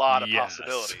 a lot of yes.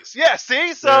 possibilities. Yeah, see,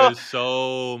 There so is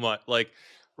so much. Like,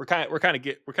 we're kind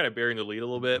of bearing the lead a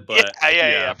little bit, yeah, but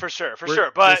yeah, for sure, for we're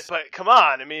sure. But this. but come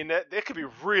on, I mean, it could be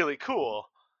really cool.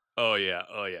 Oh yeah,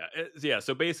 yeah.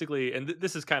 So basically, and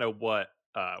this is kind of what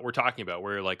we're talking about.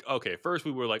 We're like, okay, first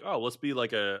we were like, oh, let's be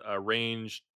like a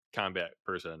ranged combat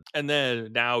person, and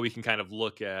then now we can kind of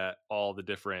look at all the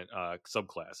different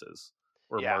subclasses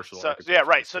or Yeah. martial So yeah, archetypes in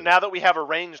right. this So case. now that we have a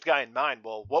ranged guy in mind,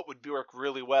 well, what would work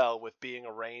really well with being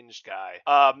a ranged guy?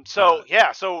 Uh, So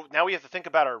yeah. So now we have to think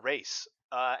about our race,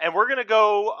 and we're gonna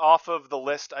go off of the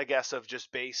list, I guess, of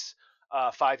just base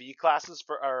 5e classes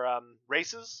for our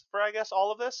races for I guess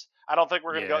all of this. I don't think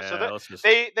we're gonna go. So yeah, that let's just.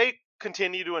 they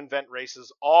continue to invent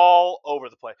races all over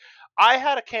the place. I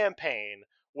had a campaign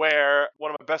where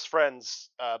one of my best friends,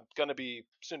 gonna be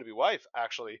soon to be wife,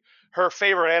 actually, her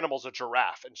favorite animal's a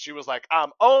giraffe, and she was like,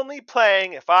 "I'm only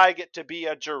playing if I get to be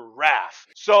a giraffe."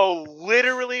 So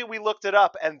literally, we looked it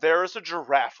up, and there is a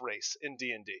giraffe race in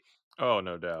D&D. Oh,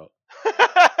 no doubt.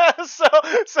 so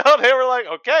so they were like,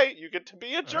 "Okay, you get to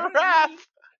be a All right. giraffe."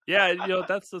 Yeah,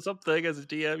 that's something as a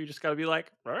DM. You just gotta be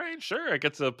like, all right, sure, it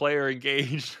gets a player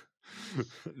engaged.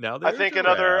 Now I they're a think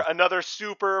another giraffe. another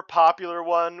super popular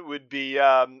one would be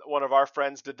one of our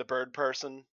friends did the bird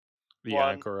person The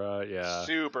one. Ankara, yeah.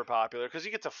 Super popular because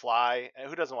you get to fly, and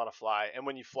who doesn't want to fly? And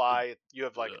when you fly, you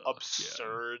have like Yeah.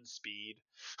 absurd speed.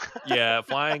 Yeah,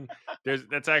 flying.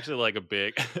 That's actually like a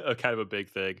big, a kind of a big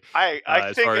thing, I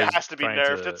as think far it as has to be trying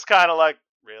nerfed. to. It's kind of like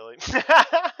really.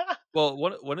 Well,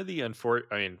 one of the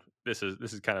I mean, this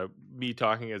is kind of me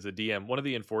talking as a DM. One of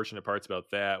the unfortunate parts about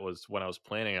that was when I was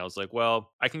planning, I was like,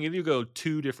 well, I can either go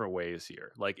two different ways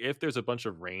here. Like, if there's a bunch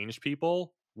of ranged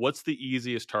people, what's the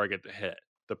easiest target to hit?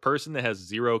 The person that has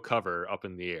zero cover up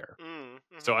in the air.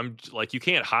 So Mm-hmm. I'm like, you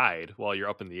can't hide while you're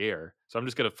up in the air. So I'm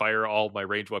just gonna fire all my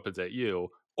ranged weapons at you.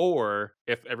 Or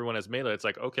if everyone has melee, it's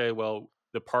like, okay, well,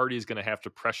 the party's gonna have to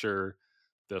pressure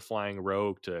the flying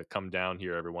rogue to come down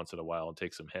here every once in a while and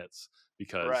take some hits Right.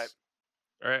 because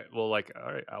all right, well, like,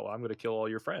 all right, well, I'm going to kill all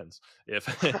your friends if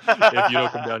if you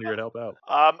don't come down here and help out.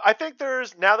 I think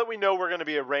there's now that we know we're going to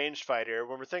be a ranged fighter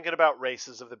when we're thinking about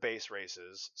races of the base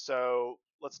races. So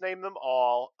let's name them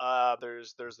all.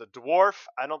 There's the dwarf.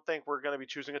 I don't think we're going to be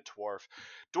choosing a dwarf.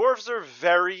 Dwarves are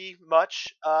very much.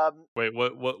 Wait,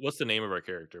 what's the name of our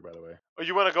character, by the way? Oh,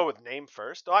 you want to go with name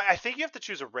first? I think you have to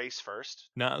choose a race first.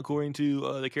 Not according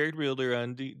to the character builder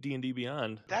on D&D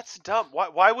Beyond. That's dumb.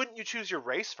 Why wouldn't you choose your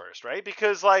race first, right?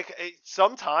 Because like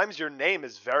sometimes your name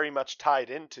is very much tied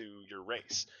into your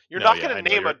race. You're No, not yeah, going I to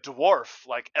know name a you're. dwarf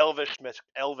like Elvish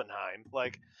Elvenheim.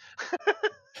 Like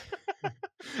I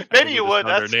maybe think we you just would.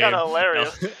 found our That's kind name, of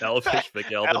hilarious. Elvish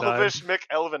McElvenheim. Elvish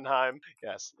McElvenheim.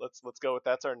 Yes, let's go with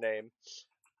that's our name.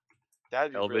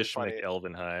 That'd be really Elvish funny.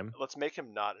 McElvenheim. Let's make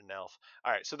him not an elf.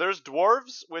 All right, so there's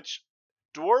dwarves, which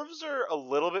dwarves are a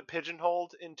little bit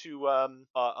pigeonholed into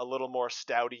a little more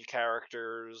stouty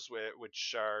characters,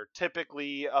 which are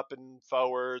typically up and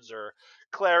forwards or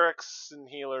clerics and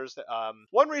healers.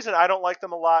 One reason I don't like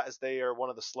them a lot is they are one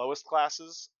of the slowest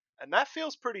classes, and that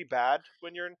feels pretty bad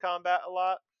when you're in combat a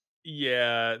lot.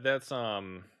 Yeah, that's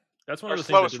one Or of the things that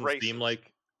slowest didn't seem races.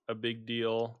 like a big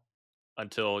deal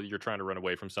until you're trying to run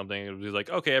away from something. It was like,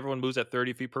 okay, everyone moves at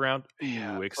 30 feet per round.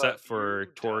 Yeah, Ooh, but except for you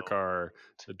Torkar,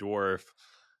 don't. the dwarf,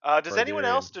 Does anyone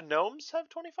else? barbarian. Do gnomes have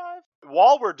 25?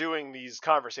 While we're doing these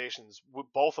conversations,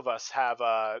 both of us have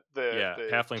Yeah, the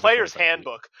halflings are player's 25 feet.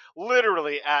 handbook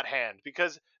literally at hand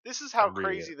because this is how I'm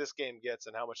reading it. crazy this game gets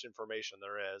and how much information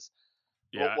there is.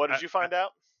 Yeah, What did you find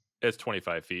out? It's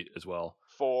 25 feet as well.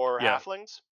 For Yeah,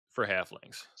 halflings? for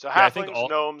halflings. So Yeah, I think halflings,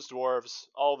 gnomes, dwarves,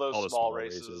 all those all the small small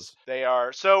races, races. they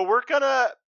are. So we're gonna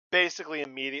basically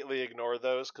immediately ignore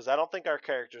those because I don't think our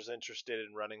character's interested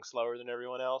in running slower than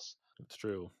everyone else. It's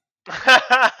true.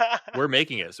 We're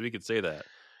making it, so we could say that.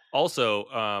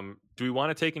 Also, do we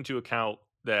want to take into account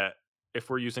that if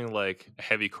we're using like a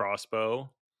heavy crossbow,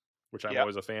 which I'm Yep.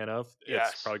 always a fan of, it's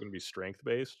Yes. probably going to be strength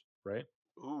based, right?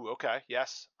 Ooh, okay.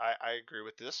 Yes. I agree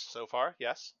with this so far.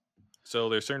 Yes. So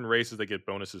there's certain races that get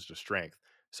bonuses to strength,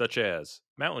 such as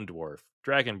Mountain Dwarf,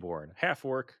 Dragonborn, Half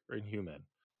Orc, or Human.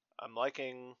 I'm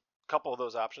liking a couple of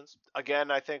those options.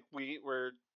 Again, I think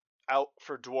we're out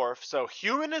for dwarf. So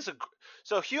human is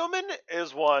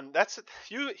one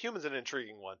human's an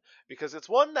intriguing one because it's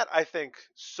one that I think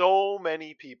so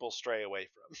many people stray away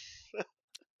from.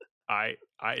 I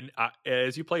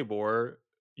as you play more,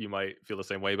 you might feel the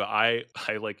same way, but I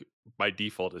like my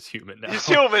default is human now. He's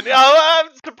human.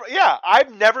 Yeah,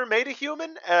 I've never made a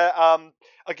human.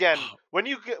 Again, when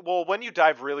you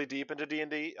dive really deep into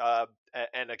D&D,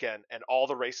 and all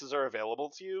the races are available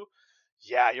to you,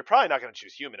 yeah, you're probably not going to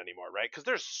choose human anymore, right? Because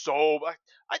there's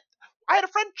I had a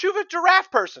friend choose a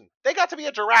giraffe person. They got to be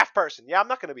a giraffe person. Yeah, I'm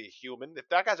not going to be a human if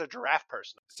that guy's a giraffe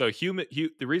person. So the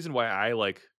reason why I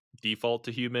like default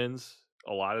to humans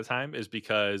a lot of time is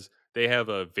because they have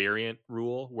a variant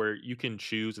rule where you can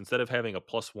choose, instead of having a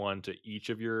 +1 to each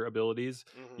of your abilities,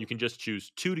 you can just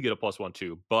choose 2 to get a +1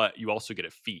 too, but you also get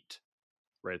a feat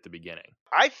right at the beginning.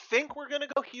 I think we're gonna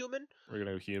go human. We're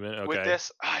gonna go human. Okay. With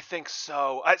this, I think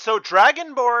so. So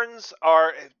Dragonborns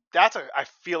are I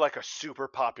feel like a super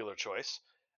popular choice.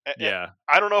 Yeah.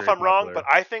 I don't know if I'm popular. wrong, but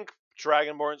I think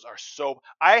Dragonborns are so.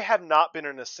 I have not been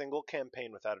in a single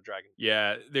campaign without a dragon.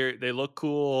 Yeah, they look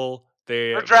cool.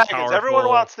 They're dragons. powerful, Everyone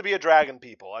wants to be a dragon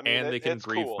people. I mean, and they can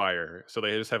breathe cool. fire, so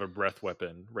they just have a breath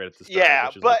weapon right at the start. Yeah,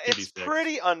 which is but like it's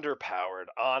pretty underpowered,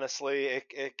 honestly.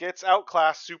 It gets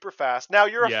outclassed super fast. Now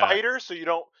you're a fighter, so you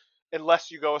don't.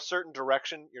 Unless you go a certain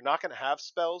direction, you're not going to have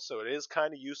spells, so it is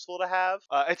kind of useful to have.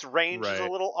 Its range is a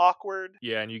little awkward.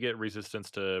 Yeah, and you get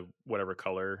resistance to whatever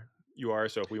color you are.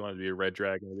 So if we wanted to be a red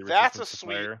dragon, that's a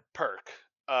sweet perk.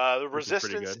 The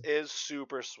resistance is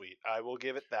super sweet. I will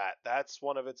give it that. That's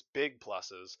one of its big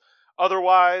pluses.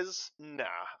 Otherwise, nah.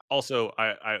 Also,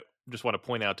 I just want to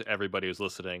point out to everybody who's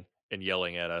listening and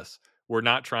yelling at us, we're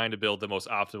not trying to build the most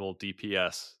optimal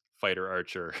DPS fighter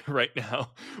archer right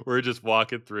now. We're just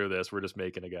walking through this. We're just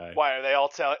making a guy. Why are they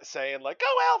all saying like go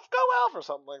elf or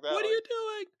something like that? What are you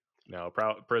doing? No,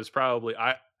 there's probably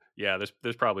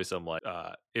there's probably some like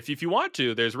if you want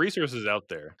to, there's resources out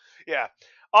there. Yeah.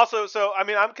 Also, so I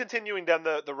mean, I'm continuing down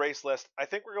the race list. I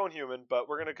think we're going human, but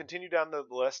we're going to continue down the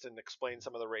list and explain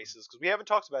some of the races because we haven't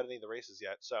talked about any of the races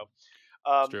yet. So,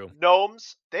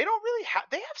 gnomes, they don't really have.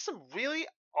 They have some really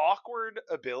awkward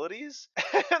abilities,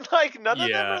 and like none of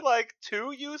them are like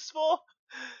too useful.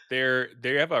 They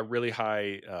have a really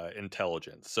high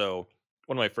intelligence. So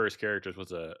one of my first characters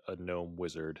was a gnome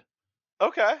wizard.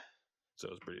 Okay. So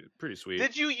it was pretty sweet.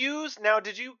 Did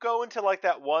you go into like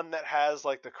that one that has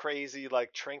like the crazy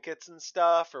like trinkets and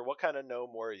stuff, or what kind of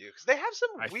gnome were you? Because they have some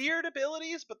weird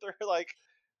abilities, but they're like,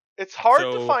 it's hard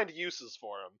to find uses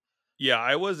for them. Yeah,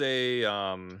 I was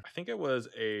I think it was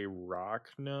a rock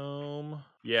gnome.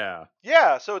 Yeah.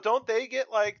 Yeah, so don't they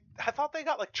get like, I thought they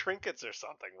got like trinkets or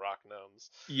something, rock gnomes.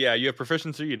 Yeah, you have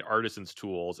proficiency in artisan's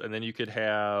tools, and then you could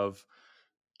have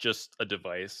just a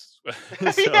device.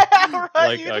 Yeah, right.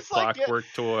 Like a clockwork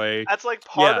toy. That's like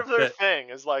part of their thing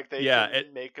is like they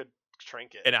can make a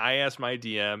trinket. And I asked my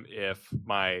DM if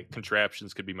my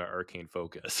contraptions could be my arcane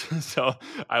focus. So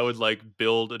I would like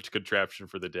build a contraption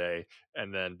for the day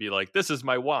and then be like, this is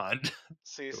my wand.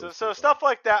 See, so stuff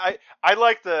like that. I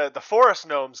like the forest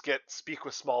gnomes speak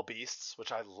with small beasts,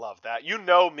 which I love that. You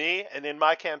know me, and in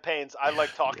my campaigns I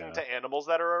like talking to animals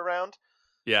that are around.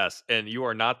 Yes, and you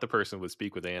are not the person who would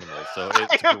speak with animals, so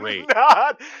it's great.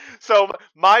 Not. So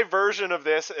my version of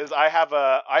this is I have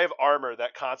armor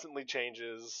that constantly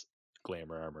changes.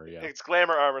 Glamour armor, yeah. It's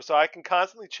glamour armor, so I can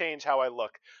constantly change how I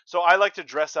look. So I like to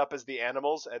dress up as the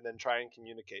animals and then try and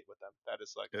communicate with them. That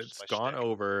is like it's gone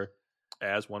over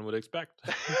as one would expect.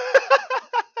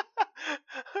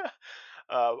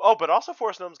 But also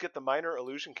forest gnomes get the minor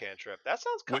illusion cantrip. That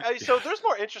sounds so. There's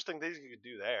more interesting things you could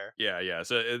do there. Yeah.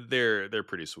 So they're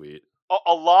pretty sweet.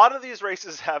 A lot of these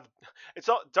races have.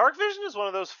 Dark vision is one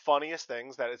of those funniest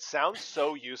things that it sounds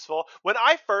so useful. When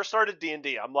I first started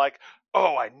D&D, I'm like,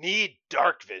 oh, I need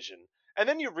dark vision, and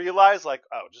then you realize like,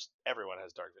 oh, just everyone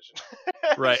has dark vision.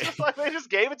 Right. It's just like they just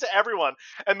gave it to everyone,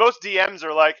 and most DMs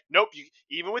are like, "Nope,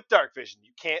 even with dark vision,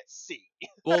 you can't see."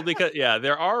 Well, because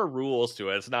there are rules to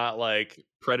it. It's not like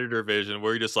Predator Vision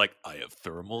where you're just like, I have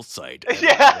thermal sight and I'm in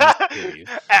a Yeah, cave.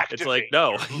 It's like, activate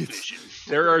no, thermal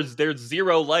vision. there's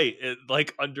zero light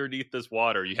like underneath this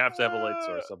water. You have to have a light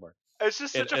source somewhere. It's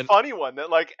just such a And funny one that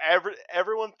like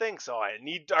everyone thinks, "Oh, I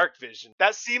need dark vision."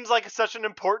 That seems like such an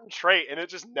important trait, and it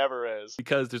just never is.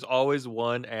 because there's always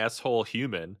one asshole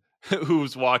human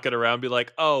who's walking around be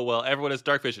like, oh well, everyone has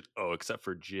dark vision. Oh, except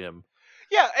for Jim.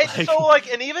 Yeah, and Like, so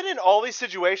like, and even in all these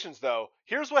situations, though,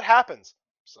 here's what happens: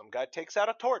 some guy takes out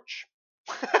a torch.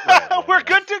 right, We're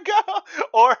good to go.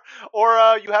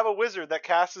 Or you have a wizard that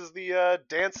casts the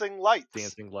dancing lights.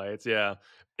 dancing lights, yeah.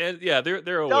 And yeah,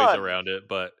 there are ways Done. around it,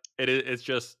 but it's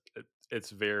just it's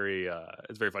very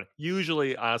funny.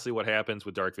 Usually, honestly, what happens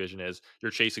with dark vision is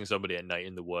you're chasing somebody at night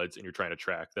in the woods and you're trying to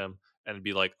track them and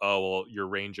be like, oh well, your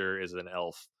ranger is an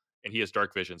elf and he has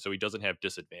dark vision, so he doesn't have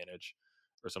disadvantage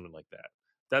or something like that.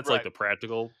 That's like Right. the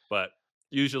practical, but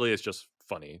usually it's just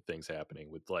funny things happening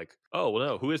with like, oh well,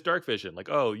 no, who has dark vision? Like,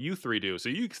 oh, you three do, so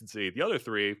you can see. The other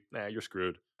three, nah, you're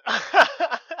screwed.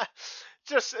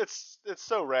 Just it's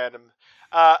so random.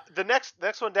 The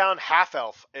next one down, half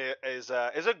elf, is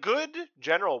a good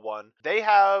general one. They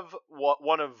have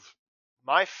one of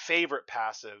my favorite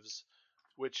passives,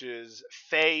 which is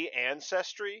Fey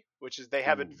Ancestry, which is they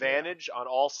have Ooh, yeah. advantage on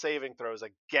all saving throws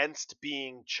against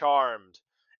being charmed,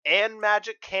 and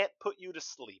magic can't put you to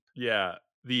sleep. Yeah,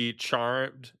 the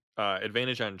charmed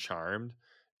advantage on charmed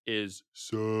is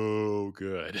so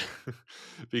good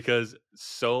because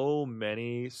so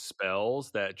many spells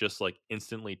that just like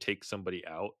instantly take somebody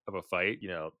out of a fight,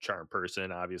 charm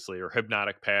person obviously, or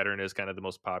hypnotic pattern is kind of the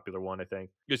most popular one, I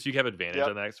think, because you have advantage Yep.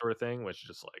 on that sort of thing, which is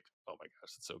just like, oh my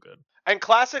gosh, it's so good. And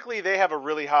classically, they have a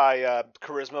really high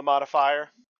charisma modifier.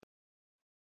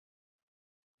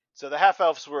 So the half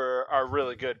elves are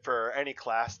really good for any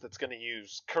class that's going to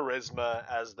use charisma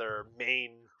as their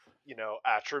main,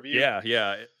 attribute.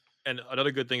 Yeah, and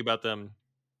another good thing about them,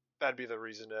 That'd be the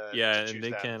reason yeah, to and choose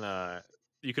they them. can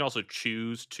you can also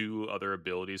choose two other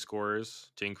ability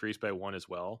scores to increase by one as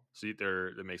well. So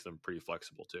that makes them pretty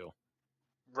flexible too.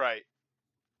 Right.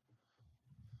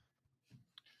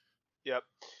 Yep.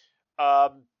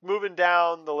 Moving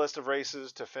down the list of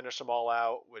races to finish them all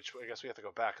out, which I guess we have to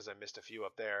go back because I missed a few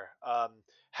up there.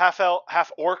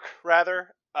 Half orc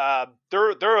rather.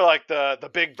 They're like the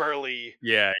big burly.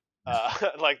 Yeah,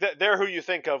 Like they're who you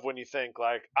think of when you think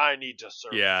like I need to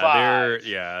survive.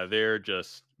 they're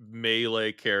just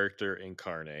melee character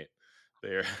incarnate.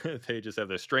 They're they just have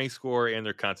their strength score and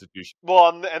their constitution.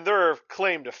 Well, and their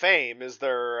claim to fame is they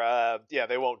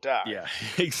won't die. Yeah,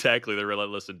 exactly. The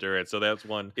relentless endurance. So that's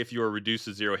one. If you are reduced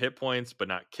to 0 hit points but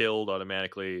not killed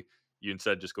automatically, you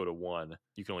instead just go to 1.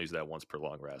 You can only use that once per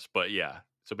long rest. But yeah,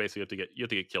 so basically you have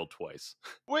to get killed twice.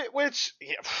 Which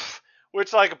yeah,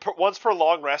 which like once per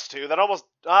long rest too. That almost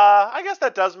I guess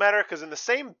that does matter because in the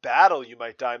same battle you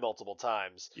might die multiple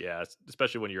times. Yeah,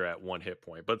 especially when you're at 1 hit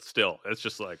point. But still, it's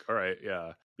just like, all right,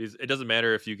 yeah. Because it doesn't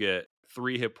matter if you get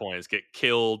 3 hit points, get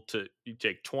killed to you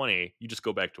take 20, you just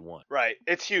go back to 1. Right,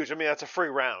 it's huge. I mean, that's a free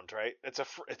round, right? It's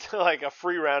like a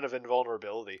free round of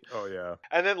invulnerability. Oh yeah.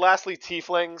 And then lastly,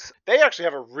 tieflings. They actually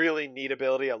have a really neat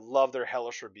ability. I love their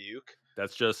hellish rebuke.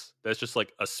 That's just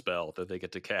like a spell that they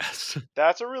get to cast.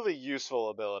 That's a really useful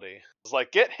ability. It's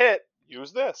like get hit,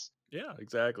 use this. Yeah,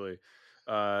 exactly.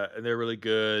 And they're really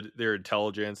good. Their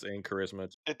intelligence and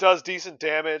charisma. It does decent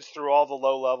damage through all the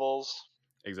low levels.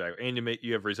 Exactly. And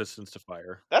you have resistance to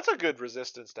fire. That's a good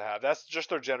resistance to have. That's just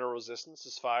their general resistance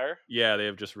is fire. Yeah, they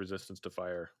have just resistance to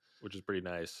fire, which is pretty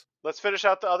nice. Let's finish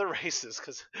out the other races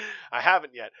because I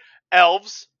haven't yet.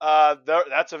 Elves,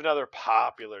 that's another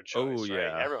popular choice, Oh right?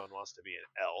 yeah. Everyone wants to be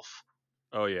an elf.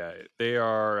 Oh yeah. They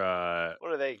are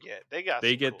What do they get? They got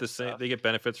they some get cool the same stuff. they get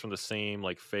benefits from the same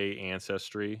like Fey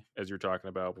ancestry as you were talking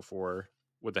about before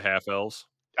with the half elves.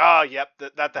 Oh, yep,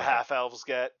 that the Yeah. half elves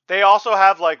get. They also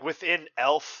have like within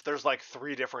elf, there's like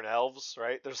 3 different elves,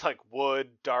 right? There's like wood,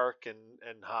 dark, and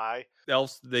high.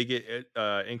 Elves, they get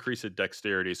increase in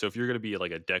dexterity. So if you're going to be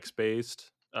like a dex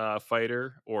based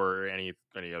fighter or any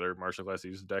other martial class that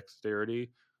uses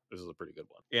dexterity, this is a pretty good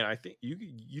one. And I think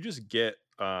you just get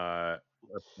a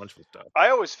bunch of stuff. I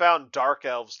always found dark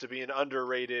elves to be an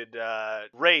underrated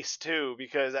race too,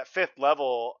 because at 5th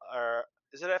level, or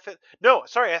is it at 5th? No,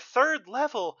 sorry, at 3rd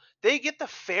level, they get the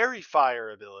fairy fire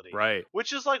ability, Right.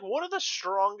 which is like one of the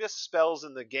strongest spells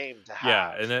in the game to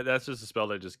have. Yeah, and that's just a spell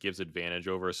that just gives advantage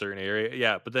over a certain area.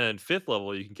 Yeah, but then in 5th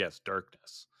level you can cast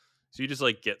darkness, so you just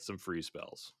like get some free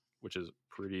spells, which is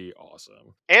pretty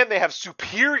awesome. And they have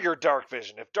superior dark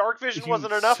vision. If dark vision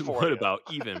wasn't enough for What you. about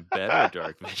even better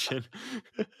dark vision?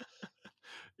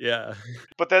 Yeah.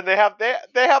 But then they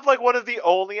have like one of the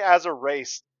only as a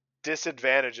race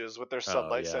disadvantages with their Oh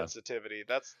sunlight yeah. sensitivity.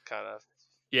 That's kind of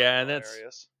Yeah, and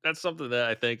hilarious. that's something that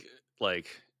I think, like,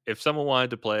 if someone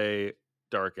wanted to play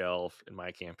Dark Elf in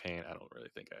my campaign, I don't really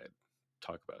think I'd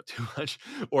talk about it too much.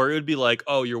 Or it would be like,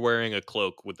 oh, you're wearing a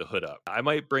cloak with the hood up. I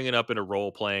might bring it up in a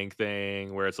role playing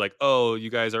thing where it's like, oh, you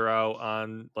guys are out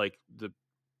on like the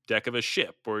deck of a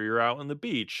ship or you're out on the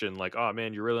beach and like, oh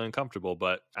man, you're really uncomfortable.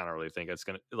 But I don't really think it's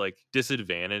gonna like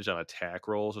disadvantage on attack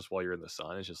rolls just while you're in the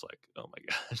sun. It's just like, oh my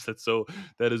gosh,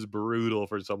 that is brutal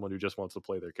for someone who just wants to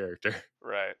play their character.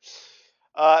 Right.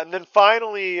 And then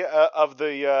finally, of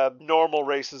the normal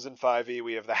races in 5e,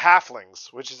 we have the halflings,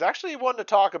 which is actually one to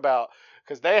talk about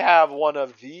because they have one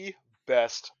of the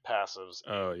best passives.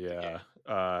 Oh yeah.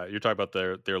 You're talking about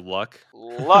their luck.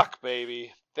 Luck,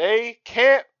 baby. They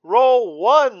can't roll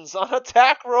ones on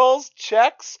attack rolls,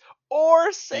 checks,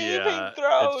 or saving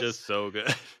throws. It's just so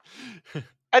good.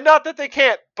 And not that they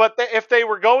can't, but if they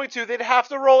were going to, they'd have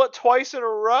to roll it twice in a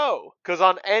row. Because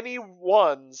on any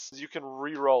ones, you can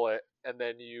re-roll it, and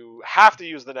then you have to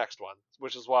use the next one.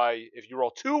 Which is why if you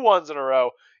roll 2 ones in a row,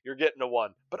 you're getting a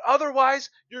 1. But otherwise,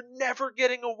 you're never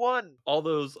getting a 1. All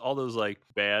those like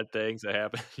bad things that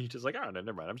happen, you just like, oh no,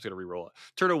 never mind. I'm just gonna re-roll it.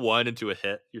 Turn a 1 into a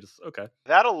hit. You're just okay.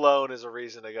 That alone is a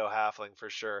reason to go halfling for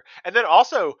sure. And then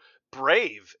also,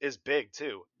 brave is big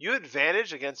too. You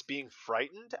advantage against being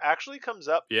frightened actually comes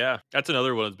up. Yeah, that's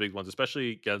another one of the big ones,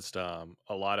 especially against a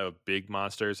lot of big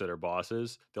monsters that are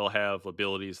bosses. They'll have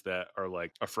abilities that are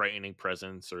like a frightening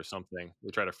presence or something.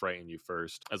 They try to frighten you first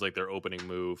as like their opening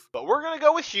move. But we're going to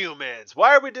go with humans.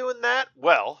 Why are we doing that?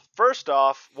 Well, first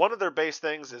off, one of their base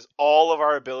things is all of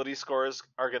our ability scores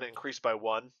are going to increase by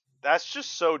 1. That's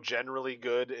just so generally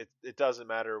good. It doesn't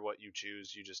matter what you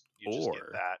choose. You just get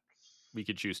that. We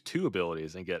could choose 2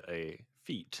 abilities and get a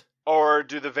feat. Or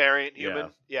do the variant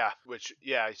human. Yeah.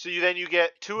 So you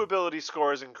get 2 ability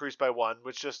scores increased by 1,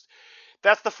 which just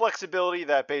that's the flexibility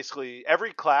that basically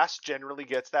every class generally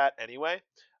gets that anyway.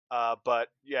 But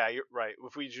yeah, you're right.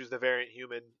 If we choose the variant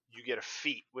human, you get a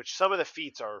feat, which some of the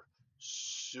feats are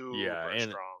super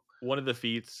strong. One of the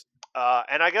feats.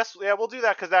 And I guess we'll do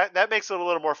that because that makes it a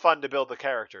little more fun to build the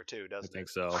character too, doesn't it? I think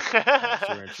so. So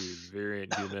we're gonna choose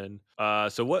variant human.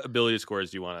 So what ability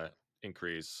scores do you want to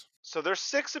increase? So there's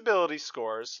 6 ability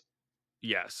scores.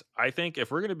 Yes, I think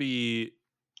if we're gonna be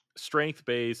strength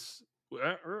based,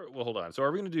 well, hold on. So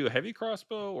are we gonna do a heavy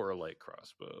crossbow or a light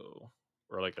crossbow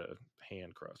or like a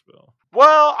hand crossbow?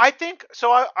 Well, I think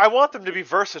so. I want them to be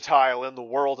versatile in the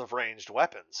world of ranged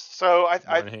weapons. So I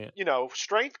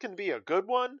strength can be a good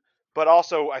one. But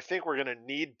also, I think we're going to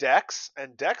need Dex,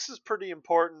 and Dex is pretty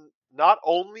important not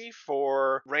only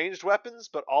for ranged weapons,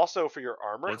 but also for your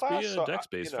armor class. Let's be a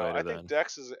Dex-based fighter, I think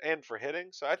Dex is, and for hitting,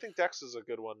 so I think Dex is a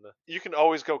good one. You can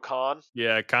always go Con.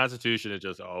 Yeah, Constitution is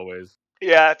just always.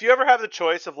 Yeah, if you ever have the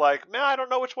choice of like, man, I don't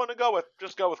know which one to go with,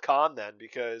 just go with Con then,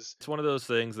 because it's one of those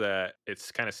things that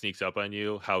it's kind of sneaks up on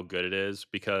you how good it is,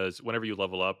 because whenever you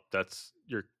level up, that's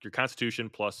your Constitution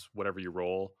plus whatever you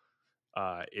roll.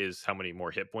 Is how many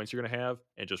more hit points you're gonna have.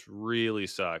 It just really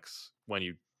sucks when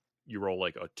you roll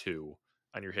like a 2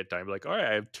 on your hit die. Like, all right,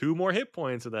 I have 2 more hit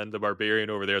points, and then the barbarian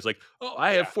over there is like, oh,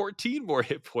 I have 14 more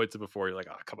hit points before. You're like,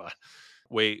 oh, come on.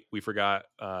 Wait, we forgot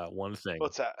one thing.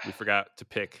 What's that? We forgot to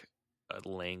pick a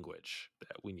language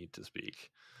that we need to speak.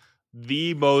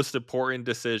 The most important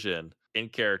decision in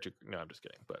character. No, I'm just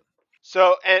kidding, but.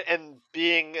 So, and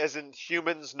being as in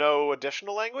humans know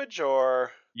additional language,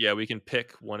 or? Yeah, we can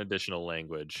pick one additional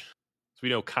language. So we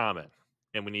know Common,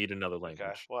 and we need another language.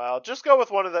 Okay. Well, just go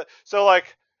with one of the... So,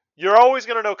 like, you're always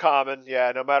going to know Common,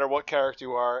 yeah, no matter what character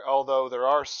you are, although there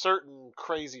are certain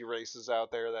crazy races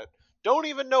out there that don't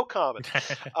even know Common.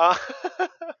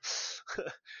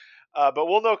 But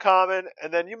we'll know Common,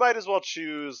 and then you might as well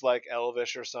choose like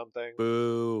Elvish or something.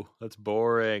 Boo, that's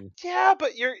boring. Yeah,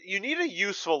 but you need a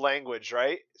useful language,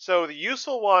 right? So the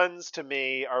useful ones to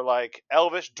me are like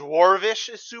Elvish.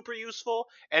 Dwarvish is super useful.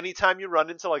 Anytime you run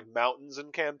into like mountains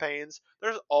and campaigns,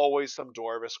 there's always some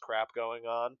Dwarvish crap going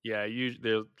on. Yeah,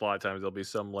 there's a lot of times there'll be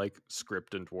some like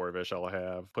script in Dwarvish I'll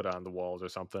have put on the walls or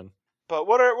something. But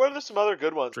what are some other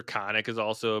good ones? Draconic is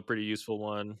also a pretty useful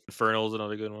one. Infernal is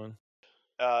another good one.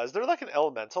 Is there like an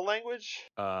elemental language?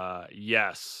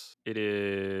 Yes, it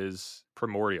is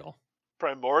Primordial.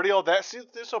 Primordial?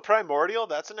 So Primordial,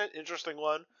 that's an interesting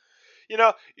one. You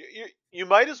know, you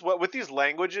might as well, with these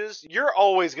languages, you're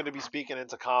always going to be speaking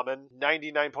into Common.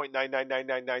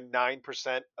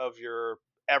 99.99999% of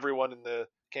everyone in the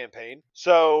campaign.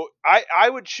 So I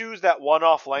would choose that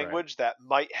one-off language that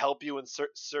might help you in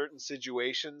certain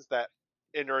situations that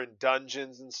are in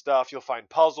dungeons and stuff. You'll find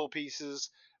puzzle pieces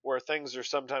where things are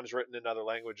sometimes written in other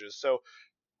languages. So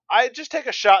I just take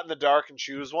a shot in the dark and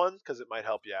choose one because it might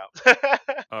help you out.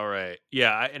 All right.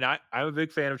 Yeah, I'm a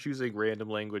big fan of choosing random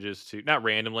languages too. Not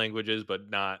random languages, but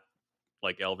not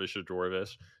like Elvish or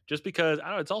Dwarvish. Just because I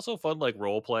don't know, it's also fun like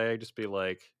role play. Just be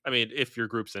like, I mean, if your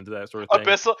group's into that sort of thing,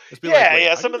 Abyssal, just be like, yeah, wait, yeah,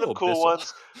 how do some you of them know cool Abyssal?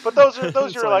 ones, but those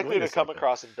It's you're like, likely wait a to come second.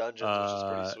 across in dungeons, which is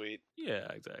pretty sweet. Yeah,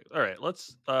 exactly. All right,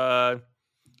 let's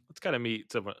kind of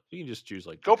meet someone. You can just choose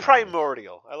like Go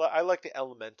primordial. I like the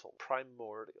elemental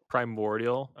primordial.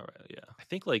 Primordial. All right, yeah. I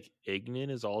think like Ignan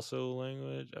is also a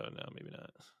language. Oh no, maybe not.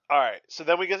 All right, so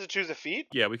then we get to choose a feat.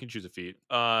 Yeah, we can choose a feat.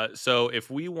 So if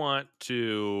we want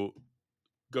to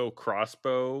go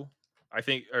crossbow, I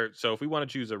think, or so if we want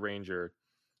to choose a ranger,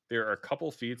 there are a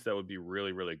couple feats that would be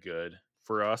really, really good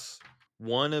for us.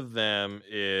 One of them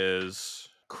is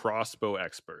crossbow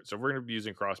expert. So if we're going to be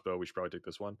using crossbow, we should probably take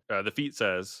this one. The feat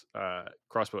says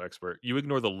crossbow expert. You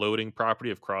ignore the loading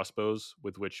property of crossbows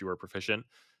with which you are proficient.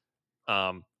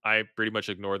 I pretty much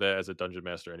ignore that as a dungeon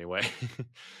master anyway.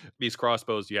 These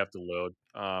crossbows you have to load.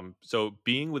 So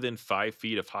being within 5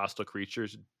 feet of hostile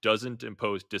creatures doesn't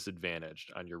impose disadvantage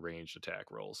on your ranged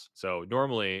attack rolls. So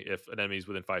normally, if an enemy is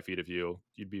within 5 feet of you,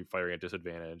 you'd be firing at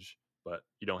disadvantage, but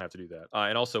you don't have to do that.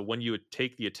 And also, when you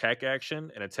take the attack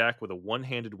action and attack with a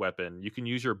one-handed weapon, you can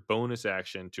use your bonus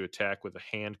action to attack with a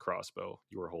hand crossbow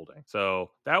you are holding.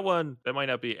 So that might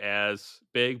not be as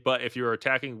big, but if you're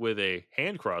attacking with a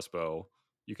hand crossbow,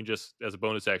 you can just, as a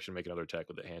bonus action, make another attack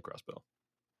with a hand crossbow.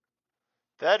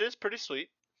 That is pretty sweet.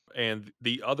 And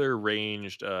the other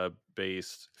ranged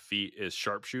based feat is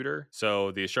sharpshooter.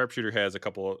 So the sharpshooter has a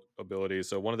couple abilities.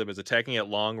 So one of them is attacking at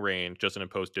long range doesn't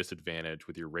impose disadvantage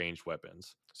with your ranged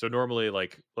weapons. So normally,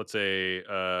 like, let's say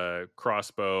light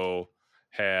crossbow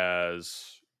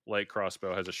has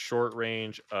a short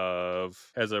range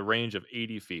has a range of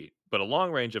 80 feet, but a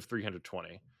long range of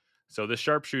 320. So this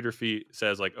sharpshooter feat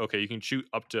says, like, okay, you can shoot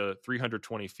up to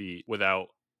 320 feet without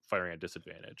firing at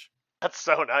disadvantage. That's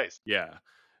so nice. Yeah.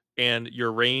 And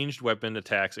your ranged weapon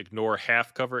attacks ignore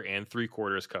half cover and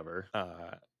 3/4 cover.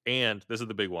 And this is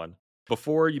the big one.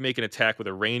 Before you make an attack with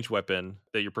a ranged weapon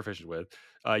that you're proficient with,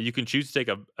 you can choose to take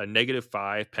a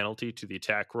 -5 penalty to the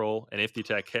attack roll. And if the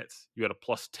attack hits, you add a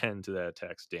 +10 to that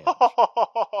attack's damage.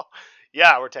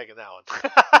 Yeah, we're taking that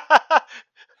one.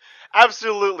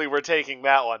 Absolutely, we're taking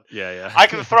that one. Yeah. I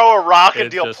can throw a rock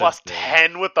and deal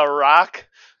 +10 with the rock.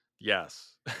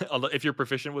 Yes. If you're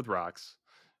proficient with rocks,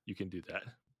 you can do that.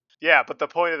 Yeah, but the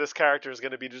point of this character is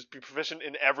going to be just be proficient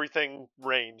in everything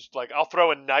ranged. Like, I'll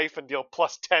throw a knife and deal +10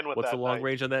 with that knife. What's the long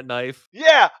range on that knife?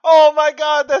 Yeah! Oh my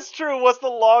god, that's true. What's the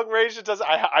long range it does?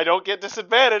 I don't get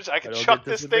disadvantage. I can chuck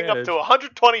this thing up to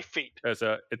 120 feet.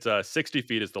 It's 60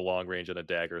 feet is the long range on a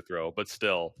dagger throw, but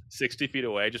still, 60 feet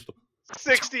away, just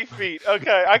 60 feet.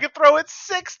 Okay, I can throw it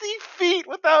 60 feet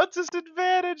without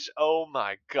disadvantage. Oh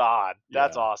my god,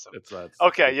 that's awesome.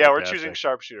 Okay, yeah, we're choosing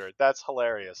sharpshooter. That's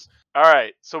hilarious. All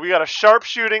right, so we got a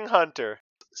sharpshooting hunter.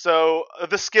 So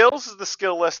the skills is the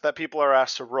skill list that people are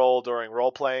asked to roll during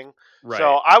role playing. Right.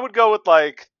 So I would go with,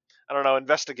 like, I don't know,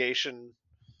 investigation.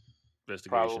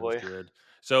 Probably. Is good.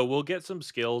 So we'll get some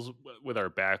skills with our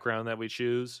background that we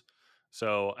choose.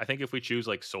 So I think if we choose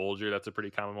like soldier, that's a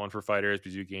pretty common one for fighters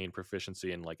because you gain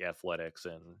proficiency in like athletics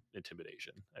and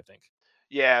intimidation, I think.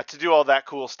 Yeah, to do all that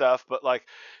cool stuff, but like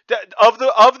of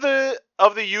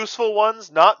the useful ones,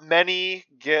 not many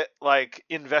get like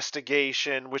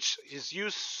investigation, which is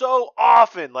used so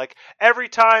often. Like every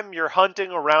time you're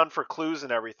hunting around for clues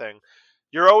and everything,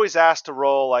 you're always asked to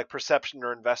roll like perception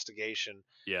or investigation.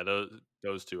 Yeah,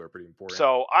 those two are pretty important.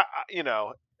 So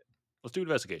let's do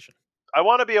investigation. I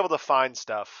want to be able to find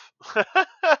stuff.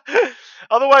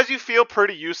 Otherwise, you feel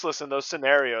pretty useless in those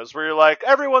scenarios where you're like,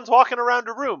 everyone's walking around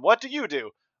a room. What do you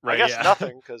do? Right, I guess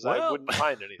nothing, because I wouldn't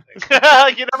find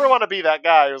anything. You never want to be that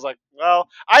guy who's like, well,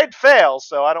 I'd fail,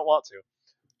 so I don't want to.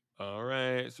 All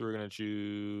right, so we're gonna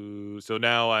choose. So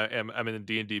now I'm in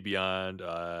D&D Beyond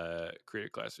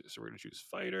created classes. So we're gonna choose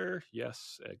fighter.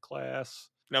 Yes, add class.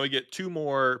 Now we get 2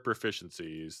 more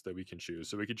proficiencies that we can choose.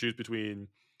 So we can choose between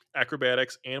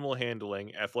acrobatics, animal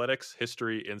handling, athletics,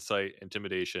 history, insight,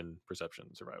 intimidation, perception,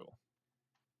 survival.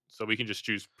 So we can just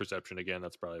choose perception again.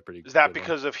 That's probably pretty. Is that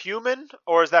because of human,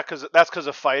 or is that because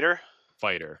of fighter?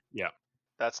 Fighter, yeah.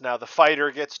 That's now the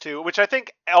fighter gets to, which I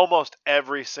think almost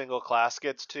every single class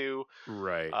gets to.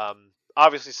 Right.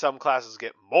 Obviously, some classes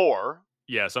get more.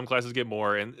 Yeah, some classes get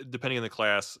more, and depending on the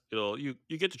class, you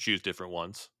get to choose different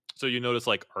ones. So you notice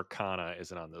like Arcana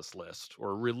isn't on this list,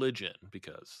 or religion,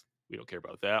 because we don't care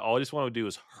about that. All I just want to do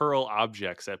is hurl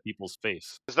objects at people's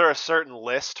face. Is there a certain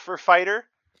list for fighter?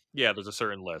 Yeah, there's a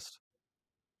certain list.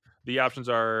 The options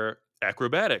are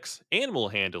acrobatics, animal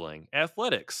handling,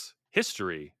 athletics,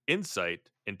 history, insight,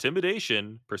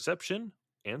 intimidation, perception,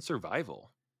 and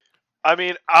survival. I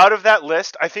mean, out of that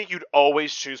list, I think you'd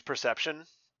always choose perception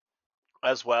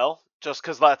as well, just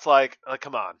because that's like,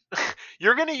 come on.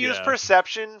 You're going to use Yeah.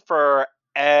 perception for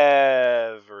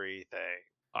everything.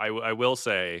 I will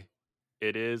say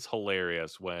it is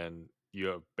hilarious when you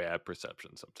have bad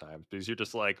perception sometimes, because you're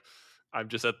just like, I'm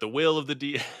just at the will of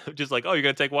the just like, oh, you're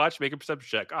gonna take watch, make a perception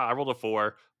check. I rolled a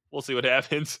 4. We'll see what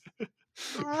happens.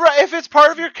 Right, if it's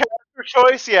part of your character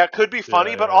choice, yeah, it could be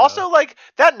funny, but Yeah. also like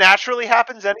that naturally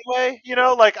happens anyway.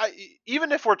 Like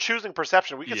even if we're choosing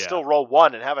perception, we could Yeah. still roll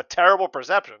 1 and have a terrible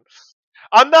perception.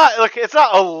 I'm not like, it's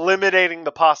not eliminating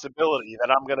the possibility that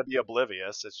I'm going to be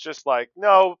oblivious. It's just like,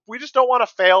 no, we just don't want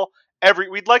to fail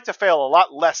we'd like to fail a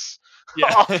lot less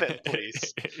Yeah. often,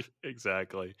 please.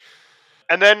 Exactly.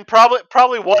 And then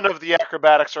probably one of the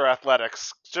acrobatics or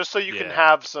athletics, just so you can Yeah.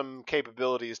 have some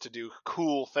capabilities to do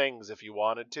cool things if you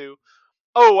wanted to.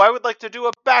 Oh, I would like to do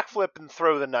a backflip and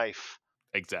throw the knife.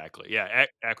 Exactly. Yeah.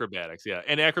 Acrobatics. Yeah.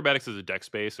 And acrobatics is a dex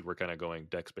space, and we're kind of going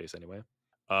dex space anyway.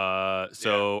 Yeah, So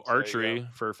so there you go. archery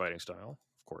for fighting style,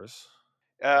 of course.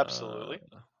 Absolutely.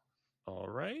 All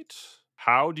right.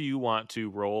 How do you want to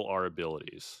roll our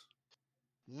abilities?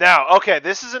 Now, okay,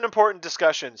 this is an important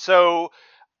discussion. So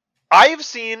I've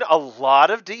seen a lot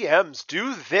of DMs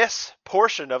do this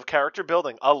portion of character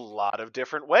building a lot of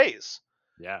different ways.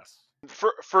 Yes.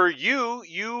 For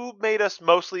you made us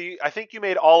mostly, I think you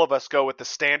made all of us go with the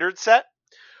standard set.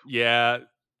 Yeah,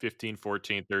 15,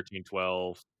 14, 13,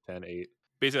 12, 10, 8.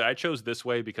 Basically, I chose this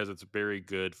way because it's very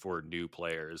good for new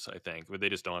players, I think, where they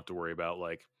just don't have to worry about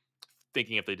like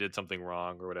thinking if they did something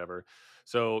wrong or whatever.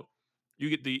 So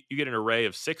you get an array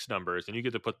of 6 numbers, and you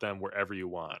get to put them wherever you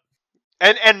want.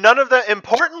 And none of them,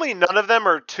 importantly, none of them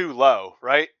are too low,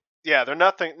 right? Yeah, they're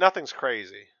nothing's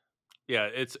crazy. Yeah,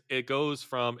 it goes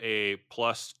from a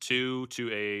 +2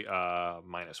 to a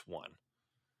 -1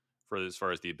 for as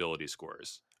far as the ability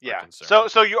scores are Yeah.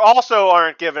 concerned. So you also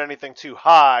aren't given anything too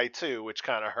high too, which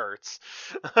kind of hurts.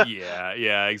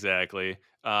 Yeah, exactly.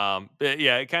 But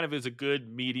yeah, it kind of is a good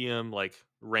medium like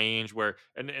range where,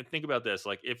 and think about this,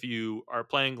 like if you are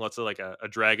playing, let's say like a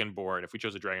dragonborn, if we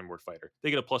chose a dragonborn fighter, they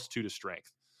get a +2 to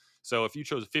strength. So if you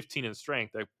chose a 15 in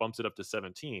strength, that bumps it up to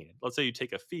 17. Let's say you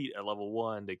take a feat at level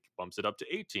 1, that bumps it up to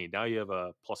 18. Now you have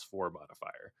a +4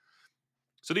 modifier.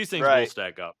 So these things will Right.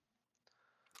 stack up.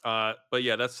 But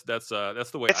yeah, that's the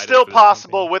way It's I did it still for this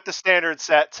possible campaign. with the standard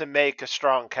set to make a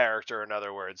strong character, in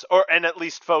other words, and at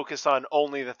least focus on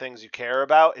only the things you care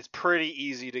about. It's pretty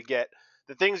easy to get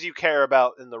the things you care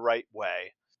about in the right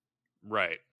way.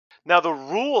 Right. Now the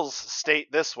rules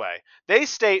state this way. They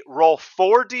state roll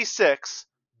 4d6,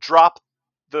 drop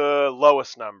the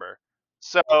lowest number.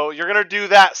 So you're going to do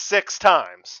that 6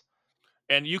 times.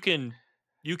 And you can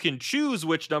choose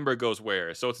which number goes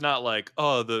where. So it's not like,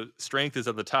 oh, the strength is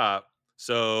at the top,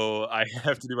 so I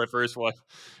have to do my first one.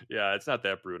 Yeah, it's not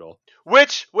that brutal.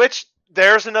 Which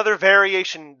there's another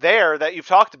variation there that you've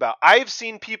talked about. I've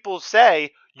seen people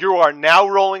say you are now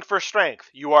rolling for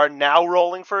strength. You are now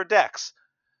rolling for dex.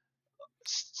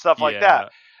 Stuff like that. Yeah.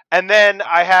 And then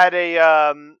I had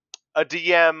a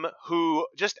DM who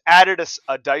just added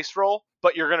a dice roll,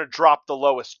 but you're going to drop the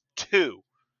lowest 2.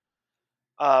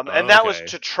 And that was Okay.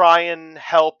 to try and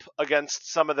help against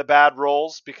some of the bad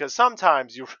rolls, because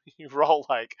sometimes you roll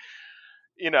like,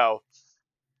 you know,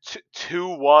 2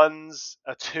 1s,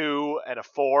 a 2, and a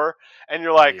 4, and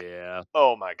you're like, Yeah.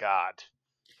 oh my god,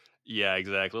 Yeah,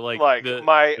 exactly. Like like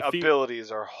my the feat.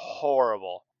 abilities are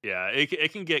horrible. Yeah,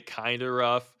 it can get kind of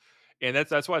rough, and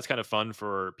that's why it's kind of fun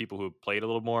for people who played a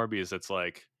little more, because it's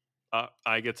like,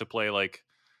 I get to play like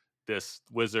this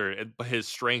wizard, but his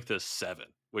strength is 7,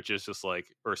 which is just like,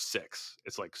 or 6.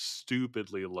 It's like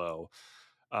stupidly low.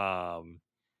 Um,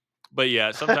 but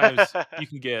yeah, sometimes you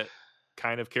can get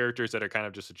kind of characters that are kind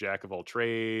of just a jack of all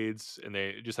trades, and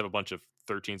they just have a bunch of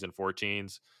 13s and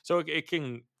 14s. So it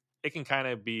can kind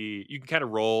of be, you can kind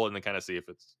of roll and then kind of see if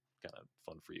it's kind of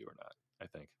fun for you or not, I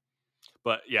think.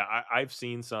 But yeah, I've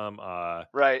seen some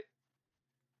Right.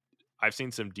 I've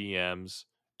seen some DMs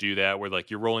do that where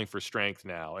like you're rolling for strength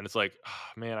now, and it's like, oh,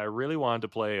 man, I really wanted to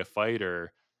play a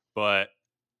fighter, but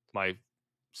my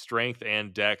strength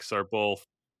and dex are both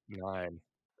 9.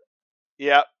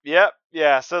 Yep.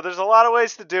 Yeah. So there's a lot of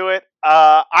ways to do it.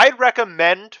 I'd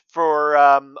recommend for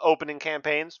opening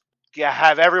campaigns, yeah,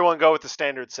 have everyone go with the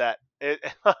standard set. It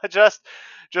just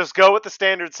just go with the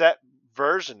standard set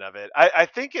version of it. I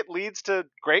think it leads to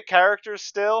great characters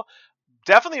still.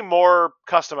 Definitely more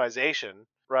customization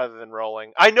rather than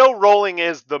rolling. I know rolling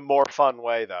is the more fun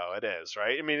way, though. It is,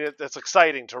 right? I mean, it's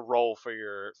exciting to roll for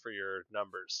your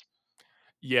numbers.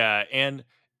 Yeah, and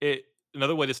it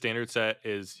another way the standard set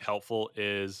is helpful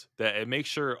is that it makes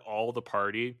sure all the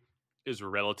party is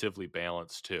relatively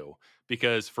balanced too.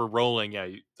 Because for rolling, yeah,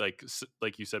 like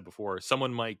you said before,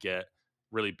 someone might get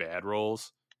really bad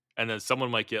rolls, and then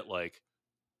someone might get like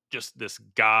just this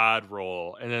god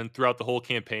roll, and then throughout the whole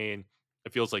campaign,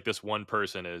 it feels like this one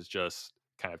person is just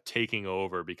kind of taking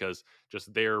over because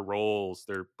just their rolls,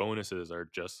 their bonuses are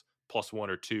just +1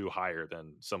 or 2 higher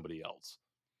than somebody else.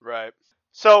 Right.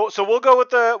 So we'll go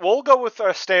with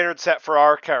our standard set for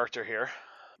our character here.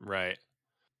 Right.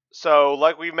 So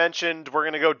like we mentioned, we're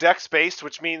going to go dex based,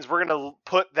 which means we're going to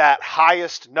put that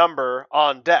highest number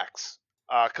on dex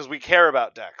because we care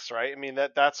about dex, right? I mean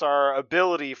that's our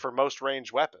ability for most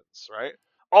ranged weapons, right?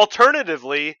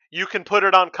 Alternatively, you can put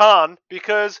it on con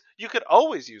because you could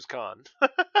always use con.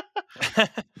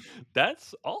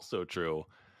 That's also true.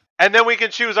 And then we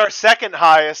can choose our second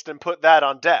highest and put that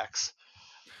on dex.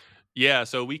 Yeah,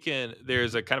 so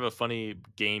there's a kind of a funny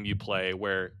game you play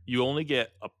where you only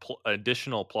get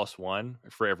additional +1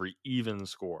 for every even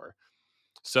score.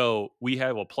 So we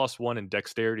have a +1 in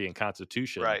dexterity and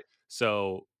constitution. Right.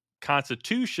 So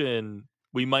constitution,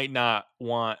 we might not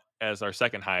want as our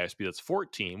second highest because it's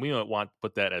 14. We might want to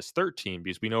put that as 13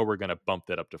 because we know we're going to bump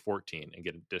that up to 14 and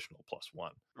get an additional +1.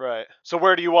 Right. So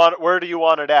where do you want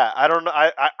it at? I don't know.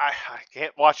 I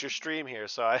can't watch your stream here,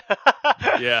 so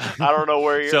Yeah. I don't know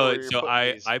where you're.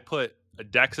 I put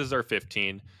dexes are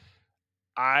 15.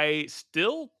 I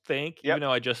still think, even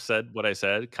though I just said what I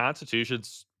said,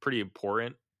 constitution's pretty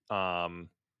important. And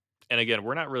again,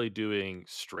 we're not really doing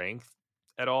strength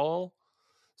at all.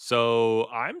 So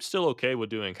I'm still okay with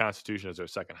doing constitution as our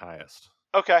second highest.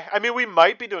 Okay. I mean, we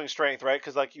might be doing strength, right?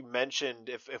 Because like you mentioned,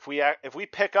 if we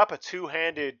pick up a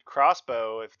two-handed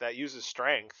crossbow, if that uses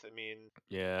strength, I mean,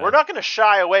 yeah, we're not going to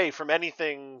shy away from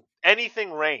anything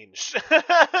ranged.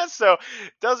 So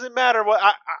it doesn't matter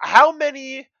how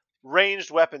many ranged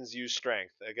weapons use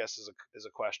strength. I guess is a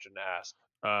question to ask.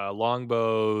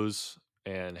 Longbows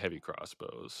and heavy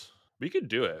crossbows. We could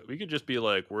do it. We could just be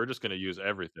like, we're just going to use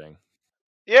everything.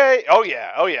 Yeah. Oh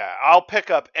yeah. I'll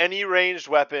pick up any ranged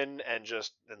weapon and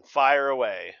just then fire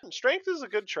away. Strength is a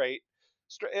good trait.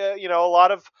 A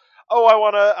lot of I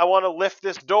want to lift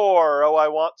this door. Oh, I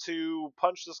want to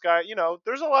punch this guy.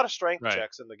 There's a lot of strength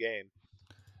checks in the game.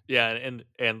 Yeah,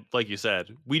 and like you said,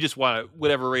 we just want to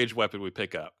whatever ranged weapon we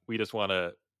pick up. We just want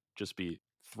to just be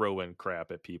throwing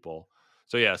crap at people.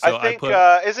 So yeah, so I think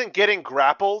isn't getting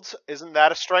grappled, isn't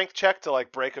that a strength check to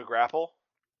like break a grapple?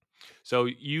 So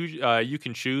you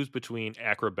can choose between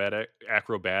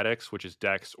acrobatics, which is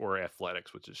dex, or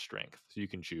athletics, which is strength. So you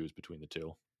can choose between the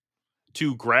two.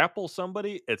 To grapple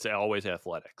somebody, it's always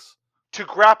athletics. To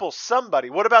grapple somebody,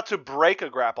 what about to break a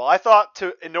grapple? I thought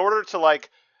in order to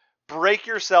like break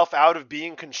yourself out of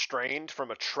being constrained from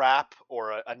a trap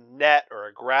or a net or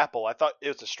a grapple, I thought it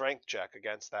was a strength check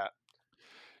against that.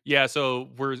 Yeah, so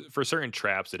for certain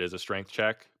traps it is a strength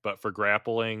check, but for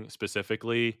grappling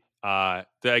specifically,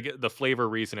 the flavor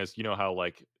reason is how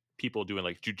like people doing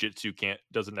like jujitsu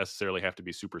doesn't necessarily have to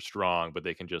be super strong, but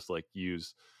they can just like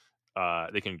use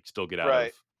they can still get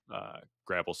out of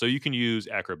grapple. So you can use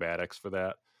acrobatics for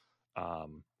that,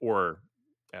 or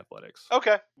athletics.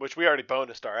 Okay, which we already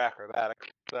bonused our acrobatics.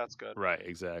 So that's good. Right,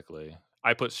 exactly.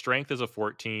 I put strength as a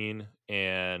 14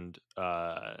 and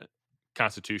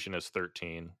constitution as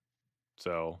 13.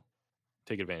 So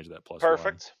take advantage of that +1.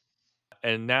 Perfect.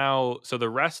 And now, so the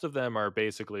rest of them are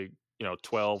basically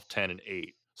 12, 10, and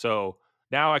 8. So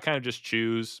now I kind of just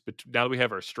choose, but now that we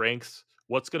have our strengths,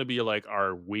 what's going to be like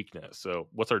our weakness? So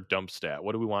what's our dump stat?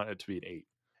 What do we want it to be an 8?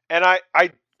 And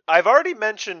I've already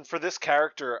mentioned for this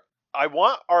character, I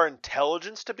want our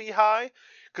intelligence to be high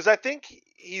because I think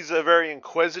he's a very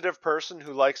inquisitive person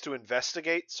who likes to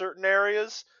investigate certain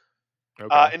areas.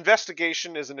 Okay.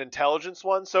 Investigation is an intelligence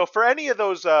one. So for any of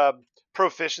those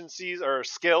proficiencies or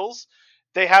skills,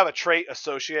 they have a trait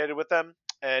associated with them,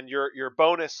 and your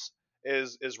bonus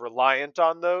is reliant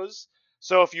on those.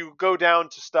 So if you go down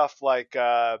to stuff like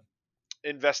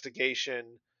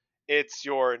investigation, it's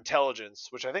your intelligence,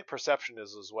 which I think perception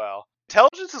is as well.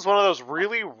 Intelligence is one of those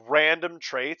really random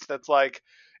traits that's like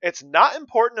it's not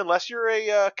important unless you're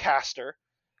a caster.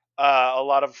 A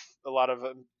lot of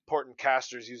important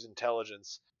casters use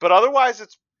intelligence, but otherwise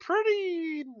it's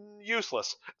pretty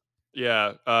useless.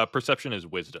 Yeah, perception is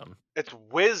wisdom. It's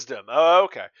wisdom. Oh,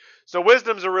 okay. So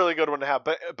wisdom's a really good one to have,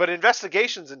 but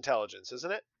investigation's intelligence,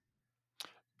 isn't it?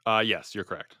 Yes, you're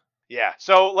correct. Yeah.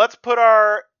 So let's put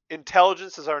our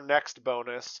intelligence as our next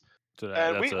bonus. So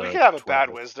And that's we a could have a bad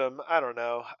 12. wisdom. I don't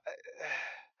know.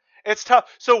 It's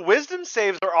tough. So wisdom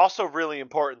saves are also really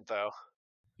important, though.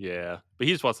 Yeah, but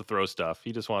he just wants to throw stuff.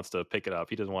 He just wants to pick it up.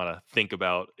 He doesn't want to think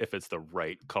about if it's the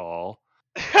right call.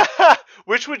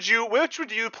 Which would you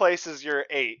place as your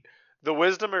 8? The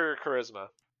wisdom or your charisma?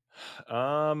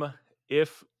 Um,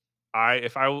 if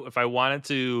if I wanted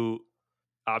to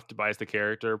optimize the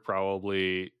character,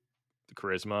 probably the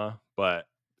charisma, but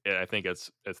I think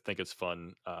it's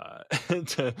fun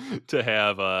to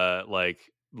have like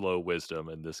low wisdom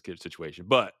in this situation,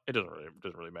 but it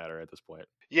doesn't really matter at this point.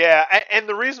 Yeah, and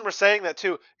the reason we're saying that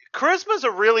too, charisma's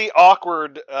a really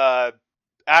awkward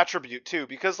attribute too,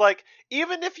 because like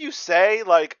even if you say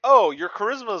like, oh, your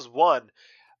charisma's 1,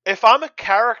 if I'm a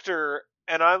character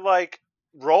and I'm like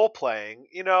role playing,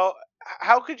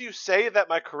 how could you say that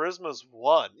my charisma's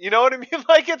 1? You know what I mean?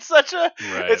 Like it's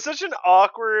Right. such an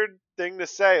awkward thing to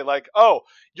say. Like, oh,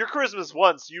 your charisma's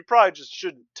 1, so you probably just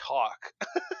shouldn't talk.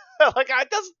 Like,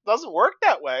 it doesn't work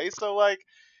that way. So like,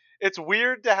 it's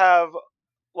weird to have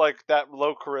like that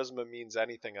low charisma means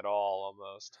anything at all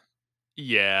almost.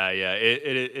 Yeah, yeah.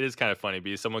 It is kind of funny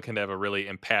because someone can have a really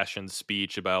impassioned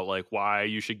speech about like why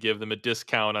you should give them a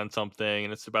discount on something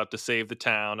and it's about to save the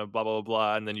town and blah blah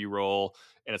blah, and then you roll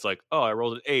and it's like, oh, I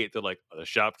rolled an 8. They're like, the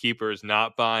shopkeeper is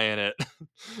not buying it.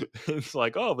 It's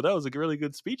like, oh, but that was a really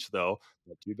good speech though.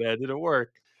 Not too bad it didn't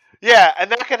work. Yeah, and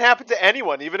that can happen to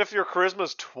anyone, even if your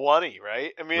charisma's 20,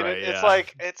 right? I mean, Right, it's yeah.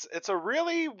 like it's a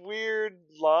really weird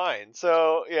line.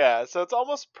 So yeah, so it's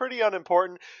almost pretty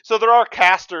unimportant. So there are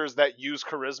casters that use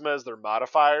charisma as their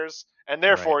modifiers, and Right.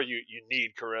 therefore you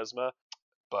need charisma.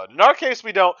 But in our case,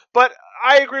 we don't. But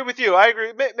I agree with you. I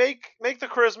agree. Make the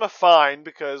charisma fine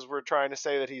because we're trying to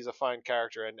say that he's a fine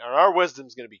character, and our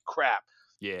wisdom's going to be crap.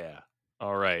 Yeah.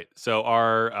 All right. So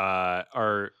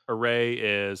our array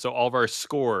is, so all of our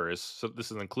scores, so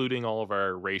this is including all of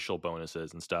our racial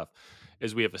bonuses and stuff,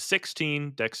 is we have a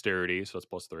 16 dexterity, so it's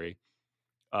plus 3.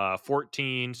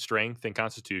 14 strength and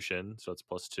constitution, so it's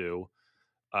plus 2.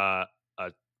 A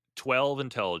 12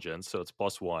 intelligence, so it's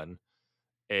plus 1.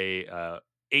 A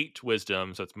 8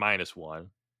 wisdom, so it's minus 1,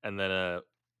 and then a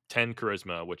 10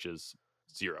 charisma, which is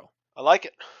 0. I like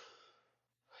it.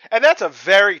 And that's a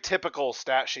very typical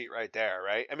stat sheet right there,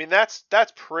 right? I mean, that's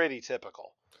pretty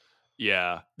typical.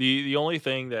 Yeah. The only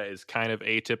thing that is kind of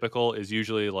atypical is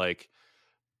usually like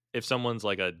if someone's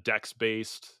like a dex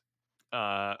based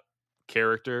uh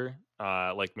character,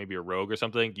 like maybe a rogue or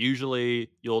something,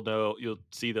 usually you'll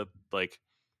see the like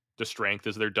the strength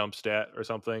is their dump stat or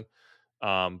something.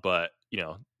 But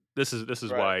this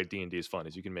is Right. why D&D is fun,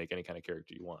 is you can make any kind of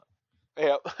character you want.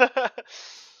 Yep.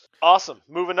 Awesome.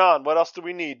 Moving on. What else do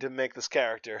we need to make this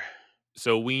character?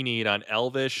 So we need on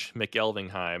Elvish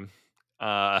McElvingheim,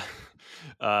 uh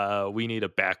we need a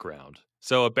background.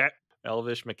 So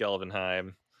Elvish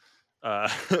McElvenheim, uh,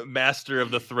 Master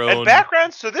of the And Throne.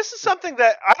 background. So this is something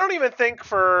that I don't even think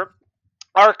for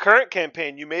our current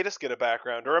campaign you made us get a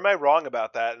background, or am I wrong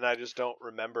about that? And I just don't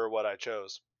remember what I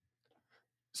chose.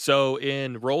 So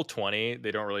in Roll20,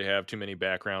 they don't really have too many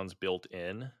backgrounds built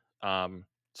in.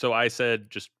 So I said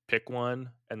just pick one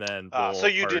and then So we'll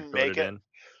you hard didn't code make it it. in.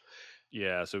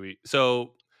 Yeah. So I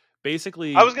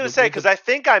basically was gonna the say way the because I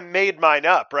think I made mine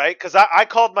up, right? Because I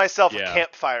called myself a yeah,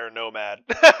 campfire nomad.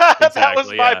 That was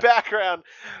exactly, my yeah. background,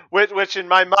 which in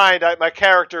my mind, my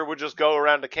character would just go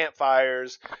around to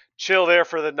campfires, chill there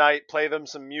for the night, play them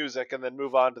some music, and then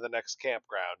move on to the next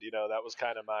campground. That was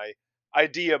kind of my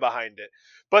idea behind it.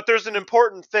 But there's an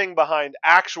important thing behind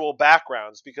actual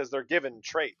backgrounds because they're given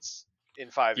traits in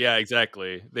 5e. Yeah,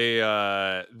 exactly.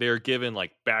 They're given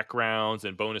like backgrounds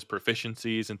and bonus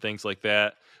proficiencies and things like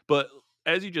that. But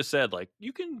as you just said, like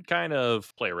you can kind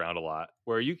of play around a lot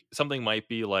where you something might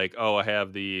be like, oh, I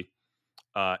have the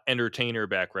entertainer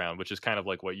background, which is kind of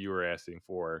like what you were asking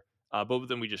for. But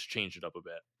then we just changed it up a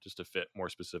bit just to fit more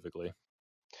specifically.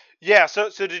 Yeah, so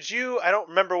did you I don't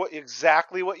remember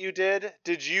exactly what you did.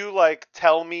 Did you like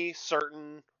tell me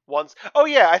certain ones? Oh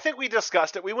yeah, I think we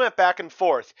discussed it. We went back and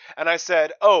forth and I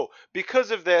said, "Oh,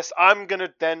 because of this, I'm going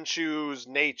to then choose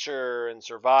nature and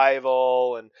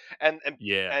survival and and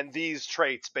Yeah. and these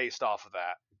traits based off of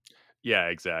that." Yeah,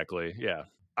 exactly. Yeah.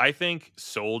 I think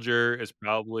soldier is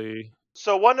probably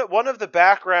So one of the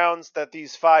backgrounds that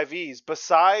these 5Es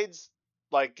besides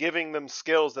like giving them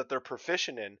skills that they're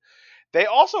proficient in, they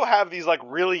also have these like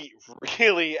really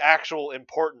really actual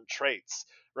important traits,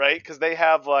 right? Because they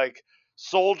have like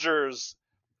soldiers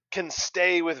can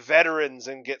stay with veterans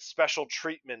and get special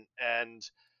treatment, and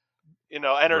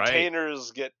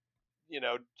entertainers get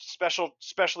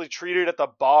specially treated at the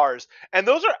bars, and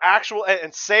those are actual,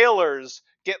 and sailors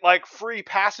get like free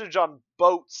passage on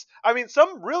boats. I mean,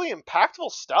 some really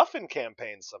impactful stuff in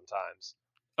campaigns sometimes.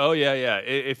 Oh yeah, yeah.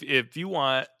 If you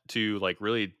want to like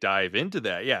really dive into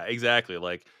that, yeah, exactly.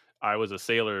 Like I was a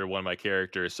sailor, one of my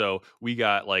characters, so we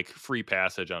got like free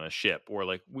passage on a ship, or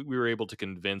like we were able to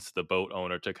convince the boat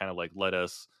owner to kind of like let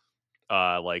us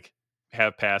like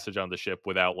have passage on the ship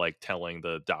without like telling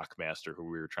the dock master who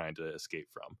we were trying to escape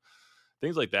from.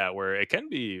 Things like that, where it can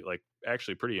be like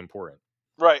actually pretty important.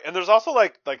 Right, and there's also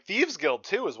like Thieves Guild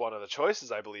too is one of the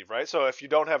choices, I believe, right? So if you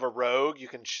don't have a rogue, you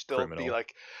can still be Criminal.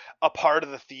 like a part of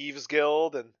the Thieves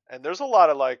Guild, and there's a lot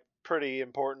of like pretty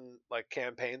important like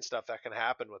campaign stuff that can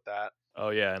happen with that. Oh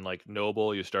yeah, and like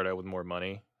noble, you start out with more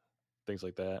money, things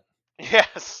like that.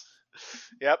 Yes.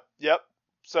 Yep.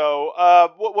 So,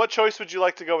 what choice would you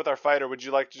like to go with our fighter? Would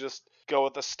you like to just go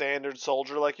with the standard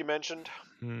soldier like you mentioned?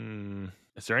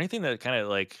 Is there anything that kind of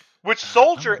like Which I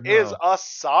soldier don't is know. a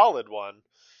solid one.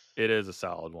 It is a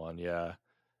solid one, yeah.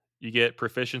 You get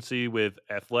proficiency with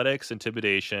athletics,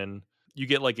 intimidation. You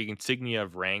get like an insignia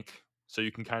of rank, so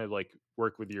you can kind of like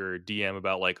work with your DM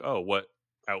about like, oh, what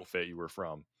outfit you were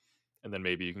from, and then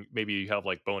maybe you have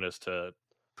like bonus to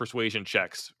persuasion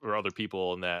checks or other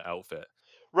people in that outfit.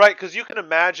 Right, because you can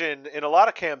imagine in a lot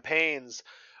of campaigns,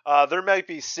 there might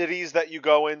be cities that you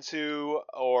go into,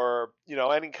 or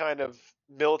any kind of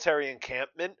military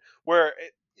encampment where,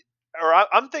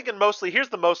 I'm thinking mostly. Here's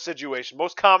the most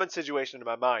common situation in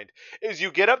my mind is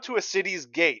you get up to a city's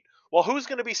gate. Well, who's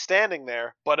going to be standing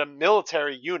there but a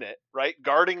military unit, right,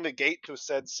 guarding the gate to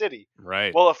said city?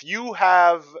 Right. Well, if you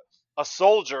have a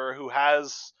soldier who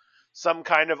has some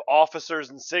kind of officer's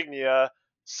insignia,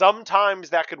 sometimes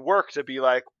that could work to be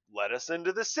like, let us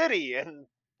into the city, and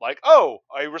like, oh,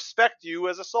 I respect you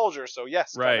as a soldier, so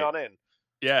yes, come Right. on in.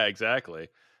 Yeah, exactly.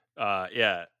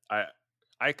 Yeah,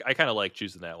 I kind of like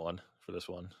choosing that one for this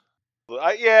one.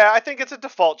 Yeah, I think it's a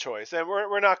default choice, and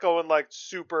we're not going like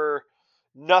super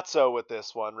nutso with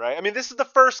this one, right? I mean, this is the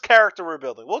first character we're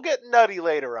building. We'll get nutty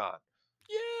later on.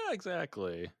 Yeah,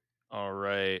 exactly. All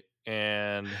right.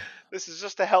 And This is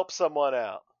just to help someone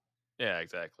out. yeah,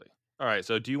 exactly. All right.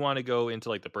 So do you want to go into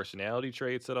like the personality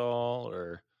traits at all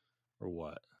or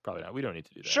what? Probably not. We don't need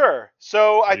to do that. Sure.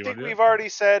 So Or I do you want think to do we've that? All right. already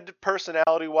said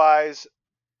personality wise,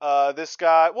 this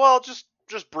guy. Well, just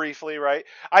briefly, right?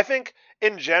 I think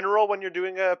in general, when you're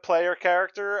doing a player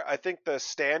character, I think the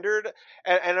standard,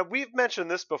 and we've mentioned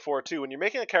this before too. When you're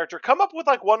making a character, come up with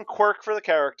like one quirk for the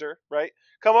character, right?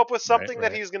 Come up with Right, something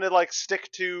that right. he's gonna like stick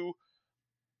to,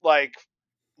 like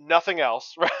nothing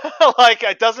else, right? Like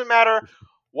it doesn't matter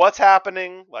what's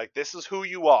happening. Like this is who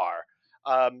you are.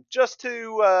 Just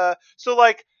to so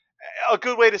like a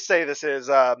good way to say this is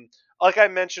like I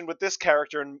mentioned with this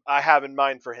character, and I have in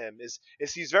mind for him is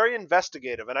he's very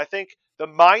investigative, and I think the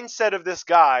mindset of this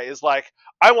guy is like,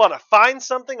 I want to find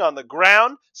something on the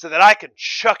ground so that I can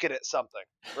chuck it at something,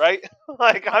 right?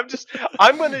 Like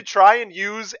I'm going to try and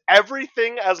use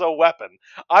everything as a weapon.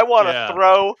 I want to Yeah.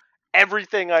 throw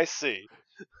everything I see.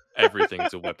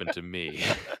 Everything's a weapon to me.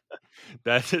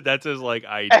 That's his like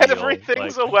ideal.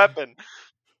 Everything's Like a weapon.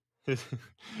 his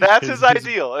That's his his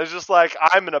ideal. It's just like,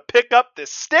 I'm gonna pick up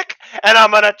this stick and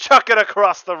I'm gonna chuck it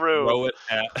across the room. throw it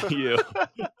at you.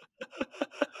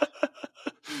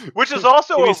 Which is Give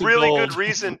also me a some really good gold.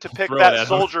 reason to pick Throw it that at him.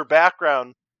 soldier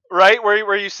background, right?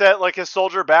 Where you said like his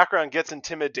soldier background gets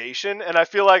intimidation, and I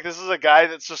feel like this is a guy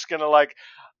that's just gonna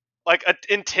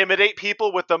intimidate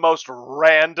people with the most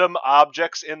random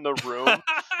objects in the room.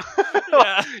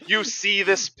 Yeah. You see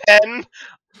this pen?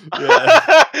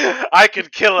 Yeah. I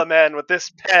could kill a man with this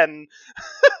pen.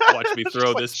 Watch me Just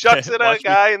throw like this pen. chucks it at a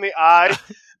guy in the eye.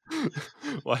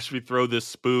 Watch me throw this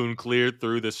spoon clear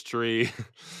through this tree.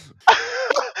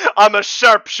 I'm a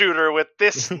sharpshooter with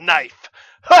this knife.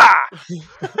 Ha!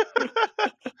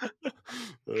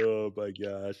 Oh my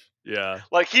gosh. Yeah.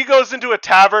 Like he goes into a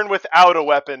tavern without a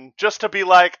weapon just to be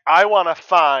like, I want to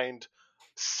find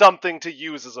something to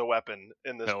use as a weapon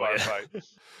in this Oh bar yeah. fight.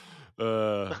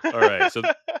 All right. So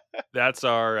that's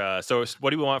our so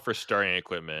what do we want for starting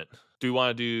equipment? Do we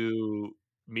want to do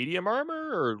medium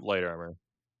armor or light armor?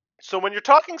 So when you're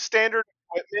talking standard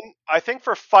equipment, I think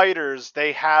for fighters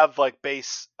they have like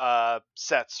base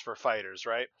sets for fighters,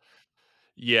 right?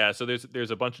 Yeah, so there's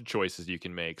a bunch of choices you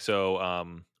can make. So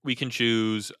we can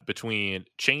choose between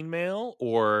chainmail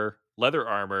or leather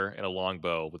armor and a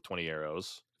longbow with 20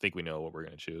 arrows. I think we know what we're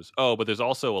going to choose. Oh, but there's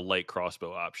also a light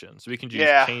crossbow option. So we can choose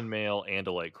Yeah. chainmail and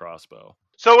a light crossbow.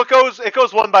 So it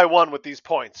goes one by one with these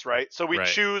points, right? So we Right.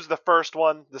 choose the first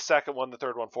one, the second one, the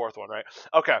third one, fourth one, right?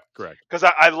 Okay. Correct. Because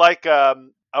I like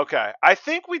okay. I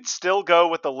think we'd still go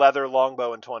with the leather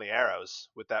longbow and 20 arrows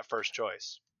with that first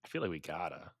choice. I feel like we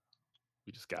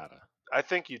just gotta. I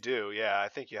think you do. Yeah, I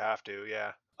think you have to.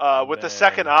 Yeah. With then... the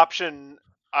second option,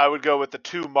 I would go with the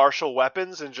 2 martial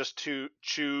weapons and just to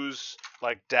choose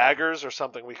like daggers or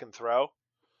something we can throw.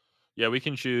 Yeah, we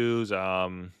can choose.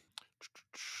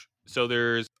 So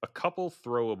there's a couple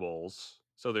throwables.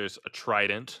 So there's a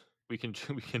trident. We can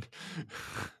we can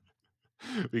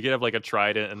have like a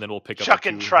trident, and then we'll pick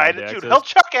Chucking up the 2 trident, hand dude. axes.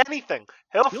 He'll chuck anything.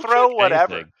 He'll throw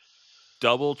whatever. Anything.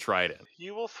 Double trident.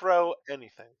 You will throw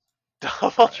anything.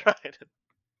 Double trident.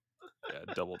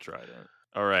 Yeah, double trident.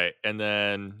 All right, and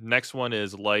then next one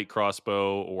is light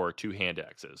crossbow or 2 hand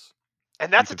axes.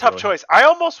 And that's a tough choice. I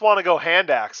almost want to go hand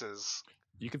axes.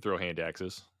 You can throw hand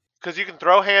axes. Because you can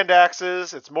throw hand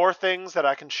axes. It's more things that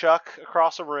I can chuck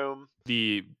across a room.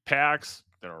 The packs,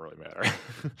 they don't really matter.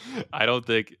 I don't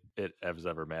think it has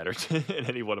ever mattered in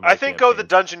any one of my I think campaigns.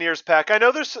 Go the Dungeoneers pack. I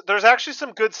know there's actually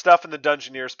some good stuff in the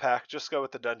Dungeoneers pack. Just go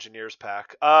with the Dungeoneers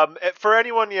pack. For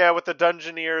anyone, with the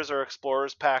Dungeoneers or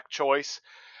Explorers pack choice,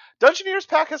 Dungeoneers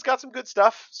pack has got some good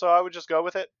stuff, so I would just go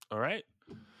with it. All right.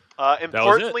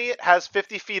 Importantly, it has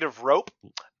 50 feet of rope.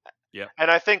 Yeah.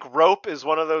 And I think rope is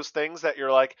one of those things that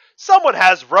you're like, someone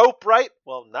has rope, right?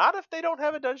 Well, not if they don't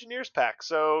have a Dungeoneers pack.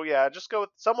 So yeah, just go with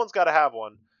someone's got to have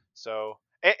one. So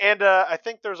and I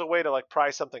think there's a way to like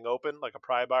pry something open, like a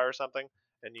pry bar or something,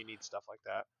 and you need stuff like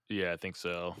that. Yeah, I think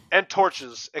so. And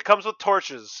torches. It comes with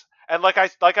torches. And like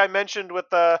I mentioned with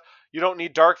you don't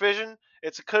need dark vision.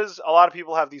 It's because a lot of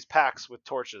people have these packs with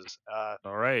torches.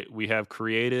 All right, we have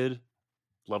created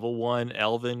level 1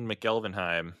 Elvin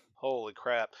McElvenheim. Holy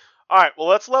crap. All right, well,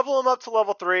 let's level him up to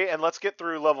level 3, and let's get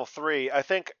through level 3. I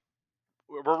think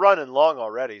we're running long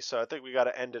already, so I think we got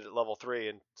to end it at level 3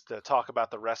 and to talk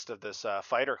about the rest of this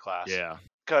fighter class. Yeah.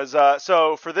 Because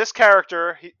so for this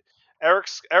character,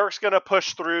 Eric's going to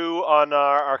push through on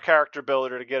our character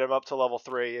builder to get him up to level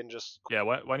 3 and just. Yeah.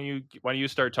 Why don't you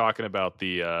start talking about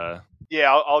the?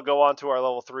 Yeah, I'll go on to our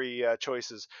level 3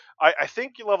 choices. I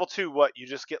think level 2, what you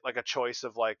just get like a choice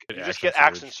of like you just get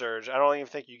Action Surge. I don't even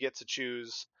think you get to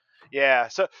choose. Yeah,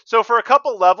 so for a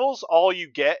couple levels, all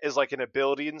you get is like an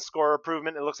ability and score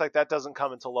improvement. It looks like that doesn't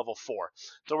come until level 4,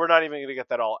 so we're not even going to get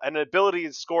that all. And an ability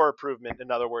and score improvement,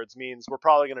 in other words, means we're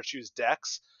probably going to choose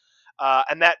Dex,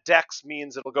 and that Dex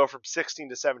means it'll go from 16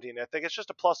 to 17. I think it's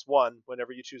just a +1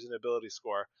 whenever you choose an ability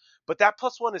score, but that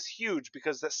 +1 is huge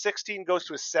because that 16 goes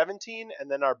to a 17, and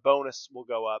then our bonus will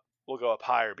go up. Will go up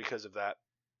higher because of that.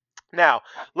 Now,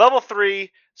 level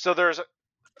 3. So there's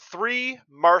 3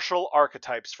 martial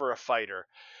archetypes for a fighter.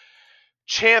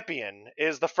 Champion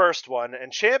is the first one,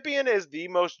 and Champion is the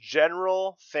most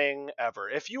general thing ever.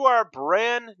 If you are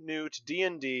brand new to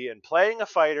D&D and playing a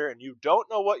fighter and you don't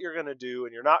know what you're going to do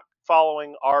and you're not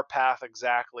following our path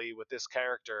exactly with this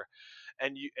character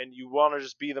and you want to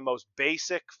just be the most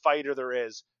basic fighter there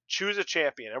is, choose a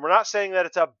champion. And we're not saying that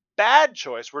it's a bad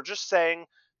choice. We're just saying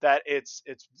that it's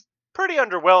pretty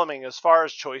underwhelming as far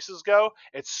as choices go.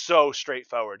 It's so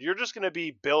straightforward. You're just going to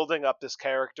be building up this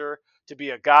character to be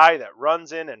a guy that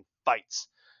runs in and fights.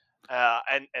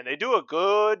 And they do a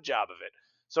good job of it.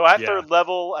 So at third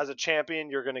level as a champion,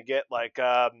 you're going to get like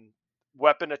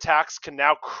weapon attacks can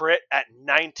now crit at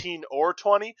 19 or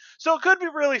 20. So it could be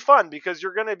really fun because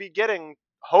you're going to be getting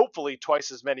hopefully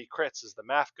twice as many crits as the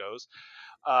math goes.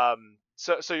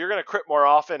 So you're going to crit more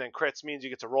often, and crits means you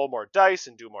get to roll more dice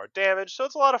and do more damage. So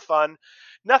it's a lot of fun.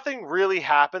 Nothing really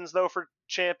happens though for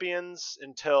champions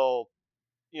until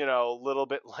a little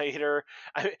bit later.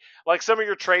 I mean, like some of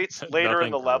your traits later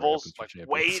in the levels, like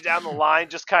way down the line,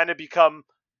 just kind of become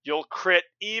you'll crit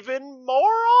even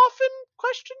more often? ?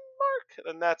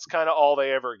 And that's kind of all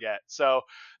they ever get. So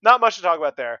not much to talk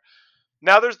about there.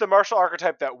 Now there's the martial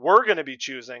archetype that we're going to be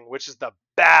choosing, which is the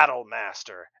Battle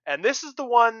Master. And this is the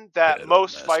one that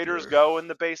most fighters go in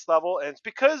the base level. And it's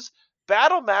because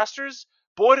Battle Masters,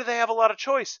 boy, do they have a lot of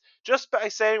choice. Just by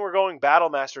saying we're going Battle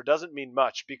Master doesn't mean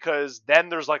much because then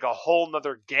there's like a whole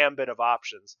nother gambit of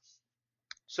options.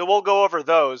 So we'll go over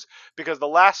those because the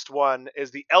last one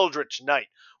is the Eldritch Knight,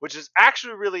 which is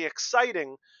actually really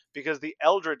exciting because the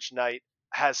Eldritch Knight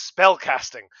has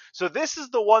spellcasting. So this is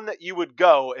the one that you would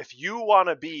go if you want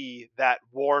to be that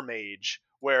war mage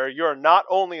where you're not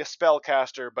only a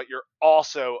spellcaster, but you're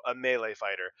also a melee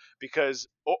fighter because,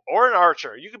 or an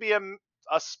archer. You could be a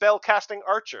spellcasting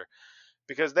archer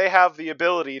because they have the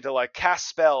ability to like cast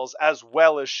spells as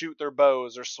well as shoot their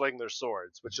bows or swing their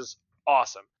swords, which is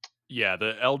awesome. Yeah,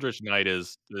 the Eldritch Knight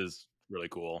is really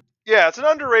cool. Yeah, it's an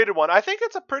underrated one. I think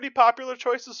it's a pretty popular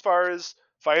choice as far as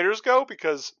fighters go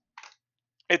because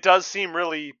it does seem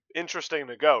really interesting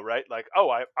to go, right? Like, oh,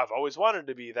 I've always wanted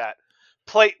to be that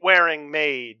plate wearing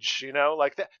mage,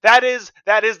 like that is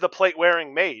the plate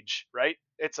wearing mage, right?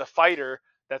 It's a fighter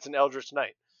that's an Eldritch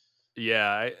Knight.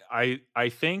 Yeah, I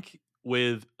think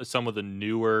with some of the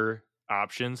newer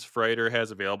options Fighter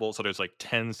has available, so there's like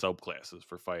 10 subclasses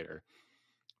for Fighter.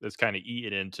 That's kind of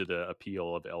eaten into the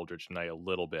appeal of Eldritch Knight a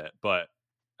little bit, but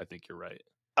I think you're right.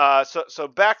 So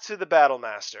back to the Battle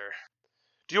Master.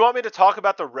 Do you want me to talk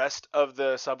about the rest of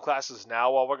the subclasses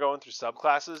now while we're going through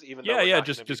subclasses, even though we're Yeah, not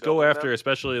going to be just go building after, them?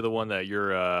 especially the one that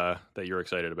you're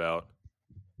excited about.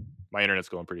 My internet's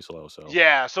going pretty slow, so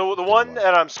Yeah. So the just move one on.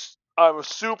 that I'm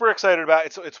super excited about,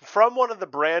 it's from one of the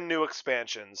brand new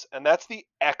expansions, and that's the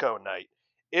Echo Knight.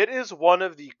 It is one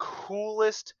of the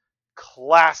coolest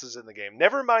classes in the game.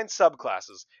 Never mind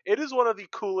subclasses. It is one of the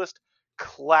coolest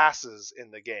classes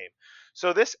in the game.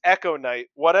 So this Echo Knight,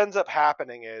 what ends up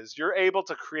happening is you're able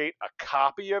to create a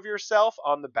copy of yourself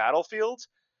on the battlefield.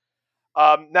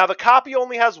 Now the copy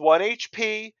only has 1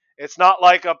 HP. It's not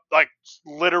like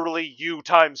literally you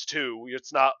times 2.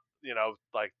 It's not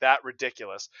like that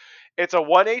ridiculous. It's a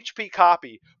 1 HP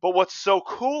copy. But what's so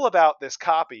cool about this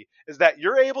copy is that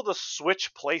you're able to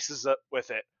switch places with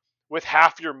it with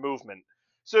half your movement.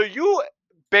 So you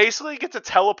basically get to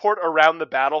teleport around the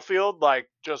battlefield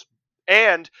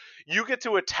and you get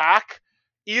to attack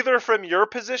either from your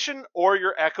position or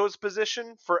your Echo's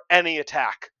position for any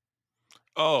attack.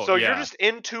 Oh So you're yeah, just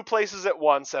in two places at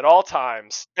once at all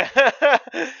times.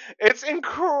 It's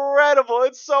incredible.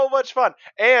 It's so much fun.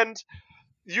 And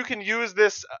you can use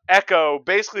this Echo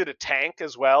basically to tank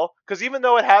as well. Because even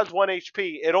though it has 1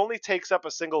 HP, it only takes up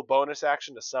a single bonus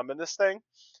action to summon this thing.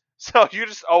 So you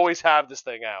just always have this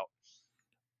thing out.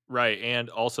 right. And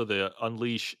also the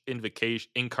Unleash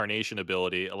Incarnation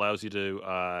ability allows you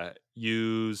to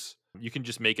use. You can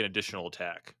just make an additional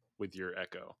attack with your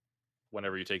Echo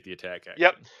whenever you take the attack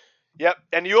Yep. action. Yep,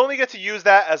 and you only get to use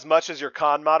that as much as your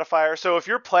con modifier. So if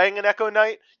you're playing an Echo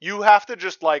Knight, you have to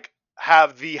just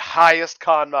have the highest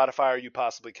con modifier you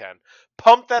possibly can.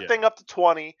 Pump that Yeah, thing up to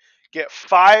 20, get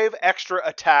 5 extra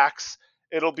attacks.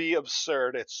 It'll be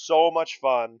absurd. It's so much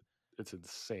fun. it's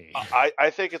insane. I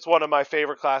think it's one of my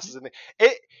favorite classes in the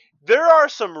it. There are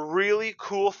some really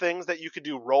cool things that you could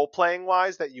do role playing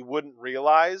wise that you wouldn't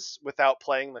realize without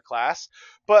playing the class.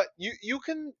 But you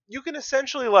can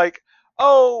essentially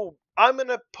oh, I'm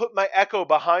gonna put my Echo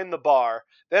behind the bar,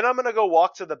 then I'm gonna go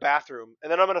walk to the bathroom,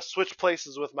 and then I'm gonna switch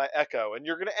places with my Echo, and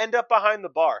you're gonna end up behind the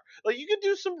bar. Like you can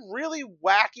do some really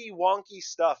wacky, wonky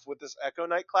stuff with this Echo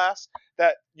Knight class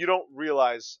that you don't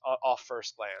realize off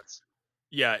first glance.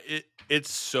 Yeah,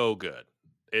 it's so good.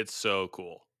 It's so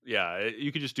cool. Yeah,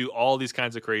 you can just do all these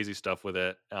kinds of crazy stuff with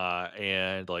it,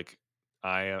 and like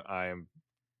I am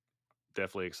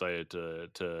definitely excited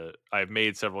to. I've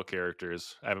made several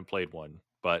characters. I haven't played one,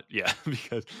 but yeah,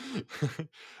 because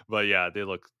but yeah, they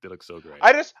look so great.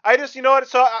 I just, you know what?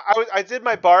 So I did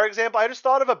my bar example. I just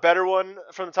thought of a better one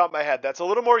from the top of my head that's a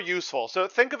little more useful. So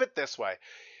think of it this way: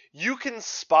 you can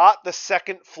spot the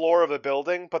second floor of a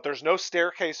building, but there's no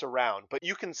staircase around. But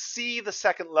you can see the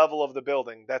second level of the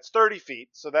building. That's 30 feet,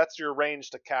 so that's your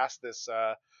range to cast this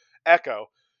Echo.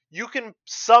 You can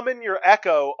summon your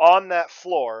Echo on that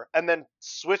floor and then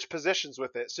switch positions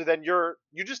with it. So then you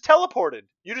just teleported.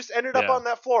 You just ended up Yeah, on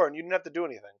that floor and you didn't have to do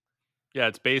anything. yeah,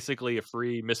 it's basically a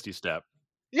free Misty Step.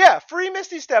 Yeah, free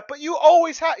Misty Step, but you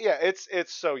always have. Yeah, it's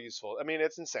so useful. I mean,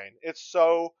 it's insane. It's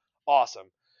so awesome.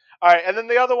 All right, and then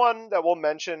the other one that we'll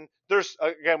mention, there's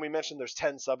again we mentioned there's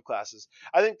 10 subclasses.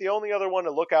 I think the only other one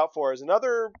to look out for is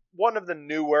another one of the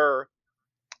newer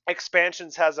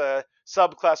expansions has a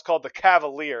subclass called the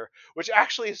Cavalier, which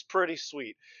actually is pretty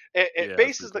sweet. It Yeah, that's pretty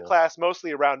bases the cool. class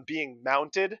mostly around being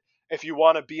mounted. If you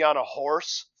want to be on a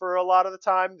horse for a lot of the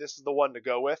time, this is the one to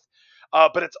go with.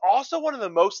 But it's also one of the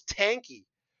most tanky.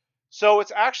 So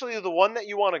it's actually the one that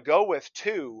you want to go with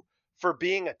too for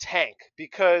being a tank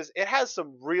because it has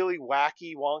some really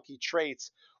wacky, wonky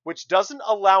traits which doesn't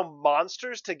allow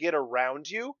monsters to get around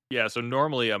you. Yeah, so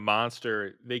normally a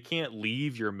monster, they can't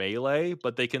leave your melee,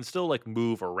 but they can still like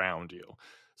move around you.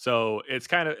 So it's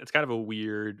kind of a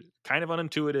weird, kind of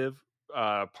unintuitive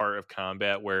part of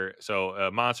combat where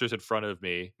monsters in front of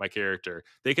me, my character,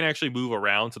 they can actually move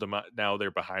around to now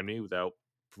they're behind me without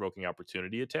provoking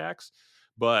opportunity attacks,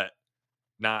 but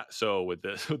not so with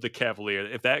the with the cavalier.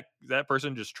 If that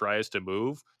person just tries to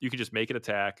move, you can just make an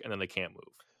attack and then they can't move.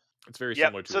 It's very Yep.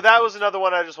 similar to So that retreat. was another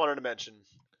one I just wanted to mention.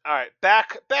 All right,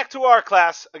 back to our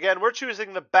class. Again, we're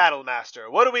choosing the Battle Master.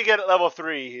 What do we get at level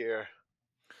 3 here?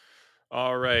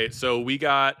 All right, so we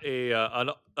got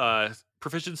a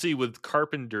proficiency with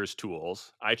carpenter's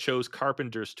tools. I chose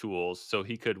carpenter's tools so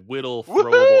he could whittle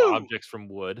throwable Woohoo! objects from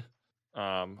wood.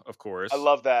 Of I course.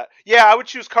 love that. Yeah, I would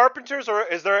choose carpenters, or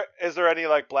is there any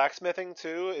like blacksmithing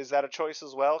too? Is that a choice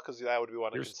as well? Because that would be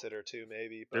one to There's consider too,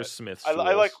 maybe. there's But smith's I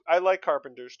like tools. I like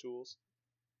carpenters' tools.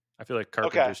 I feel like Okay,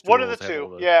 carpenter's one of the tools have two. all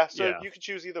the Yeah, so yeah, you could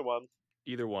choose either one.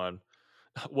 either one.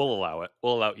 We'll allow it.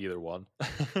 We'll allow either one.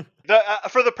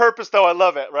 For the purpose, though, I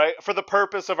love it. Right, for the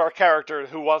purpose of our character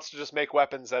who wants to just make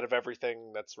weapons out of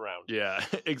everything that's around. Yeah,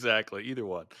 exactly. Either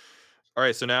one. All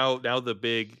right, so now the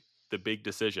big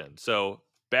decision. So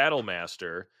Battle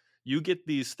Master, you get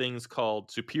these things called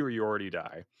superiority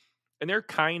die, and they're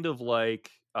kind of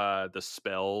like the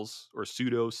spells or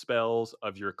pseudo spells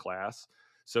of your class.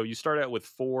 So you start out with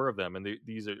 4 of them, and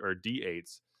these are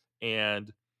d8s.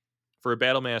 And for a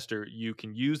battle master, you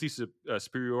can use these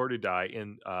superiority die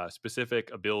in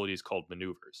specific abilities called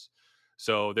maneuvers.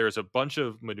 So there's a bunch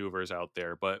of maneuvers out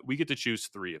there, but we get to choose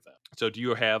 3 of them. So do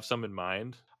you have some in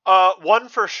mind? One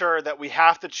for sure that we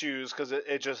have to choose because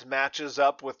it just matches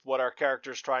up with what our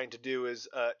character's trying to do is,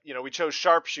 we chose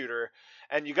sharpshooter,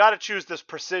 and you got to choose this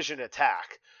precision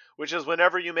attack, which is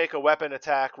whenever you make a weapon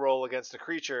attack roll against a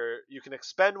creature, you can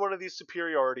expend one of these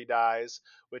superiority dies,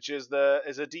 which is a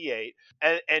D8,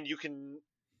 and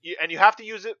you have to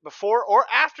use it before or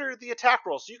after the attack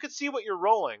roll, so you can see what you're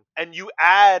rolling, and you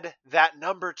add that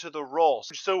number to the roll.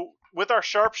 So with our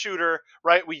sharpshooter,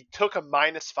 right, we took a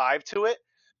 -5 to it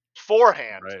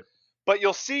forehand, Right. but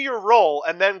you'll see your roll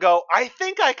and then go, I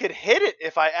think I could hit it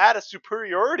if I add a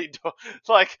superiority.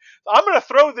 Like, I'm going to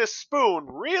throw this spoon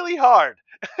really hard.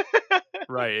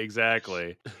 Right,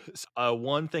 exactly.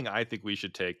 One thing I think we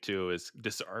should take too is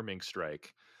disarming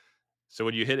strike. So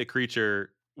when you hit a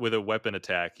creature with a weapon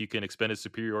attack, you can expend a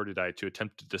superiority die to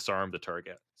attempt to disarm the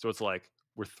target. So it's like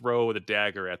we're throw the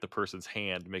dagger at the person's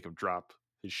hand to make him drop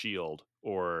his shield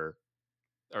or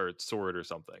sword or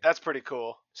something. That's pretty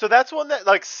cool. So that's one that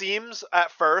like seems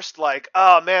at first like,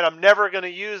 oh man, I'm never gonna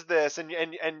use this, and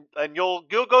you'll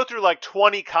go through like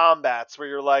 20 combats where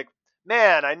you're like,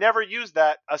 man, I never used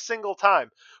that a single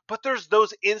time. But there's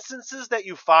those instances that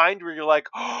you find where you're like,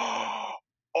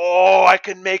 oh, I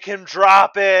can make him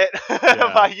drop it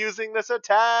Yeah. by using this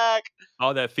attack.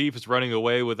 Oh, that thief is running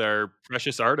away with our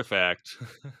precious artifact.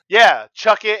 Yeah,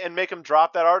 chuck it and make him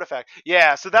drop that artifact.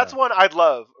 Yeah, so that's Yeah, one I'd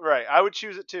love. Right, I would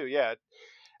choose it too. Yeah,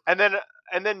 and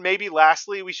then maybe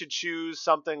lastly we should choose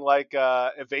something like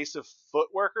evasive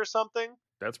footwork or something.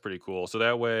 that's pretty cool. So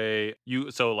that way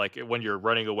like when you're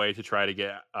running away to try to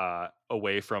get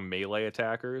away from melee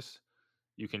attackers,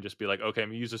 you can just be like, okay, I'm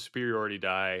gonna use a superiority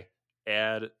die,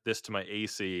 add this to my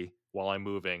AC while I'm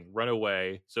moving, run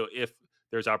away. So if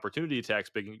there's opportunity attacks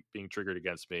being triggered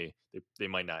against me, they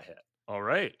might not hit. All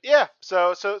right. Yeah,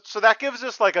 so that gives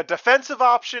us like a defensive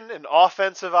option, an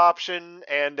offensive option,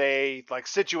 and a like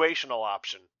situational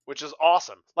option, which is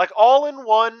awesome. Like all in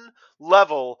one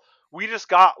level, we just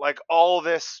got like all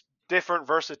this different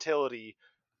versatility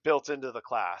built into the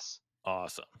class.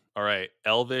 Awesome. All right.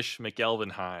 Elvish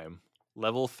McElvenheim,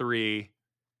 level 3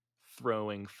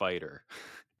 throwing fighter.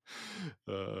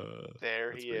 There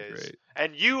That's he pretty is. great.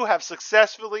 And you have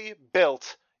successfully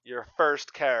built your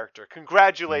first character. Mm-hmm.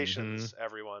 Congratulations,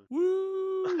 everyone.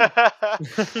 Woo!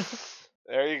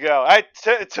 There you go.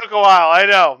 It took a while. I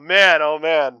know. Man, oh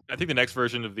man. I think the next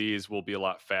version of these will be a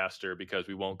lot faster because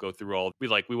we won't go through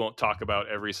we won't talk about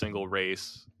every single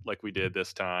race like we did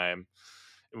this time.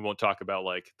 And we won't talk about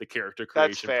like the character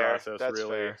That's creation fair. process That's really.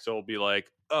 fair. So it'll be like,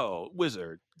 oh,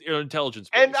 wizard, intelligence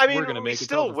And base. I We're mean, gonna we make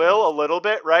still intelligence will a models. little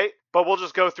bit, right? But we'll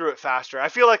just go through it faster. I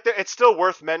feel like it's still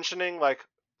worth mentioning, like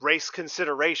race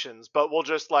considerations, but we'll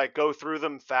just like go through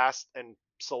them fast and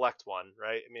select one,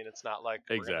 right? I mean, it's not like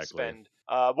we're gonna Exactly. spend.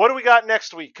 What do we got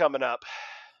next week coming up?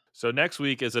 So next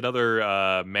week is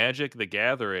another Magic the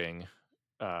Gathering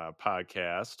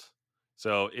podcast.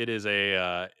 So it is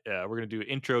we're gonna do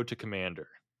intro to Commander.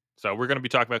 So we're gonna be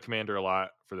talking about Commander a lot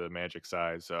for the Magic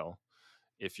side. So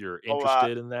if you're A lot.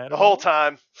 interested in that The at whole all,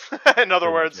 time. In other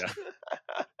pretty much, words.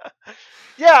 yeah.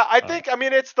 Yeah, I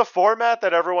mean, it's the format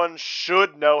that everyone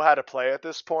should know how to play at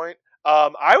this point.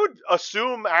 I would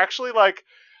assume actually like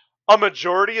a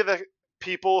majority of the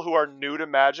people who are new to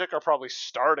Magic are probably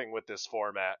starting with this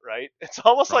format, right? It's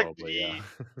almost like Probably, yeah.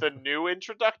 the new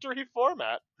introductory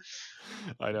format,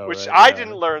 I know, which right? I Yeah.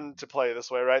 didn't learn to play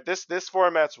this way, right? This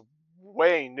format's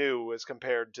way new as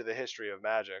compared to the history of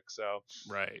Magic. So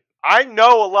Right. I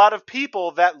know a lot of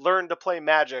people that learned to play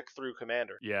Magic through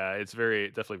Commander. Yeah, it's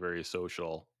definitely very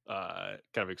social kind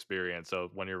of experience. So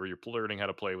whenever you're learning how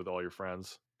to play with all your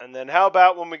friends. And then how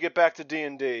about when we get back to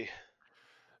D&D?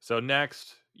 So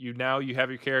next, you have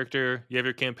your character, you have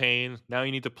your campaign. Now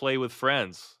you need to play with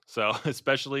friends. So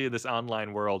especially in this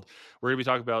online world, we're gonna be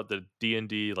talking about the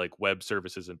D&D like web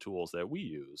services and tools that we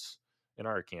use in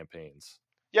our campaigns.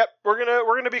 Yep, we're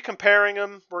gonna be comparing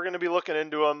them. We're gonna be looking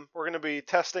into them. We're gonna be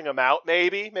testing them out.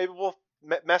 Maybe we'll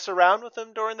mess around with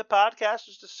them during the podcast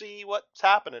just to see what's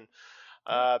happening.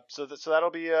 So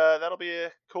that'll be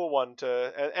a cool one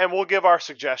and we'll give our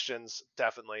suggestions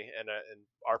definitely and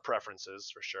our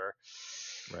preferences for sure.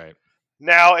 Right.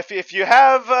 Now, if you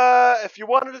have if you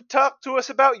wanted to talk to us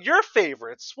about your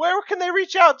favorites, where can they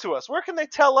reach out to us? Where can they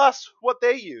tell us what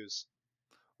they use?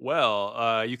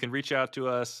 Well, you can reach out to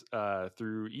us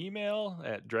through email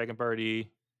at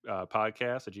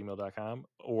dragonpartypodcast@gmail.com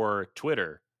or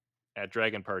Twitter at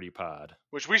dragonpartypod.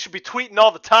 Which we should be tweeting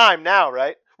all the time now,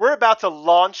 right? We're about to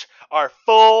launch our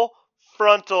full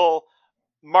frontal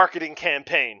marketing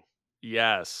campaign.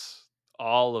 Yes,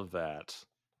 all of that.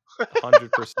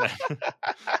 100%.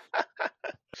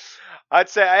 I'd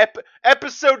say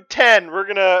episode 10. We're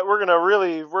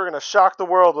gonna shock the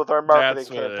world with our marketing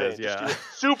campaign. It is, yeah.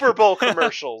 Super Bowl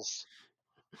commercials.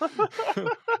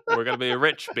 We're gonna be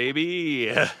rich,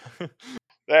 baby.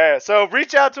 There. So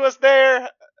reach out to us there.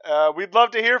 We'd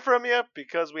love to hear from you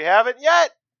because we haven't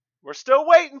yet. We're still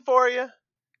waiting for you.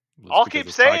 I'll keep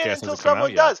saying it until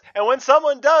someone does, and when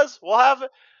someone does, we'll have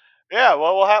it. Yeah,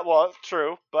 well,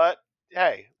 true, but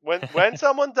hey, when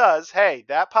someone does, hey,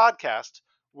 that podcast,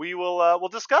 we will we'll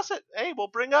discuss it. Hey, we'll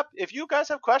bring up if you guys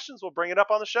have questions, we'll bring it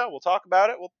up on the show. We'll talk about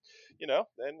it. We'll,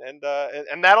 and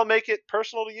that'll make it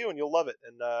personal to you, and you'll love it,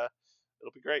 and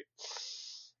it'll be great.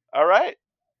 All right,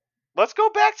 let's go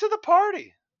back to the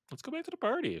party.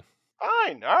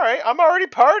 Fine. All right, I'm already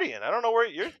partying. I don't know where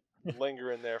you're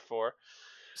lingering there for.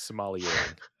 Somalia.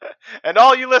 And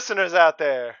all you listeners out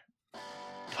there,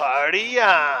 party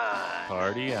on.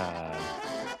 Party on.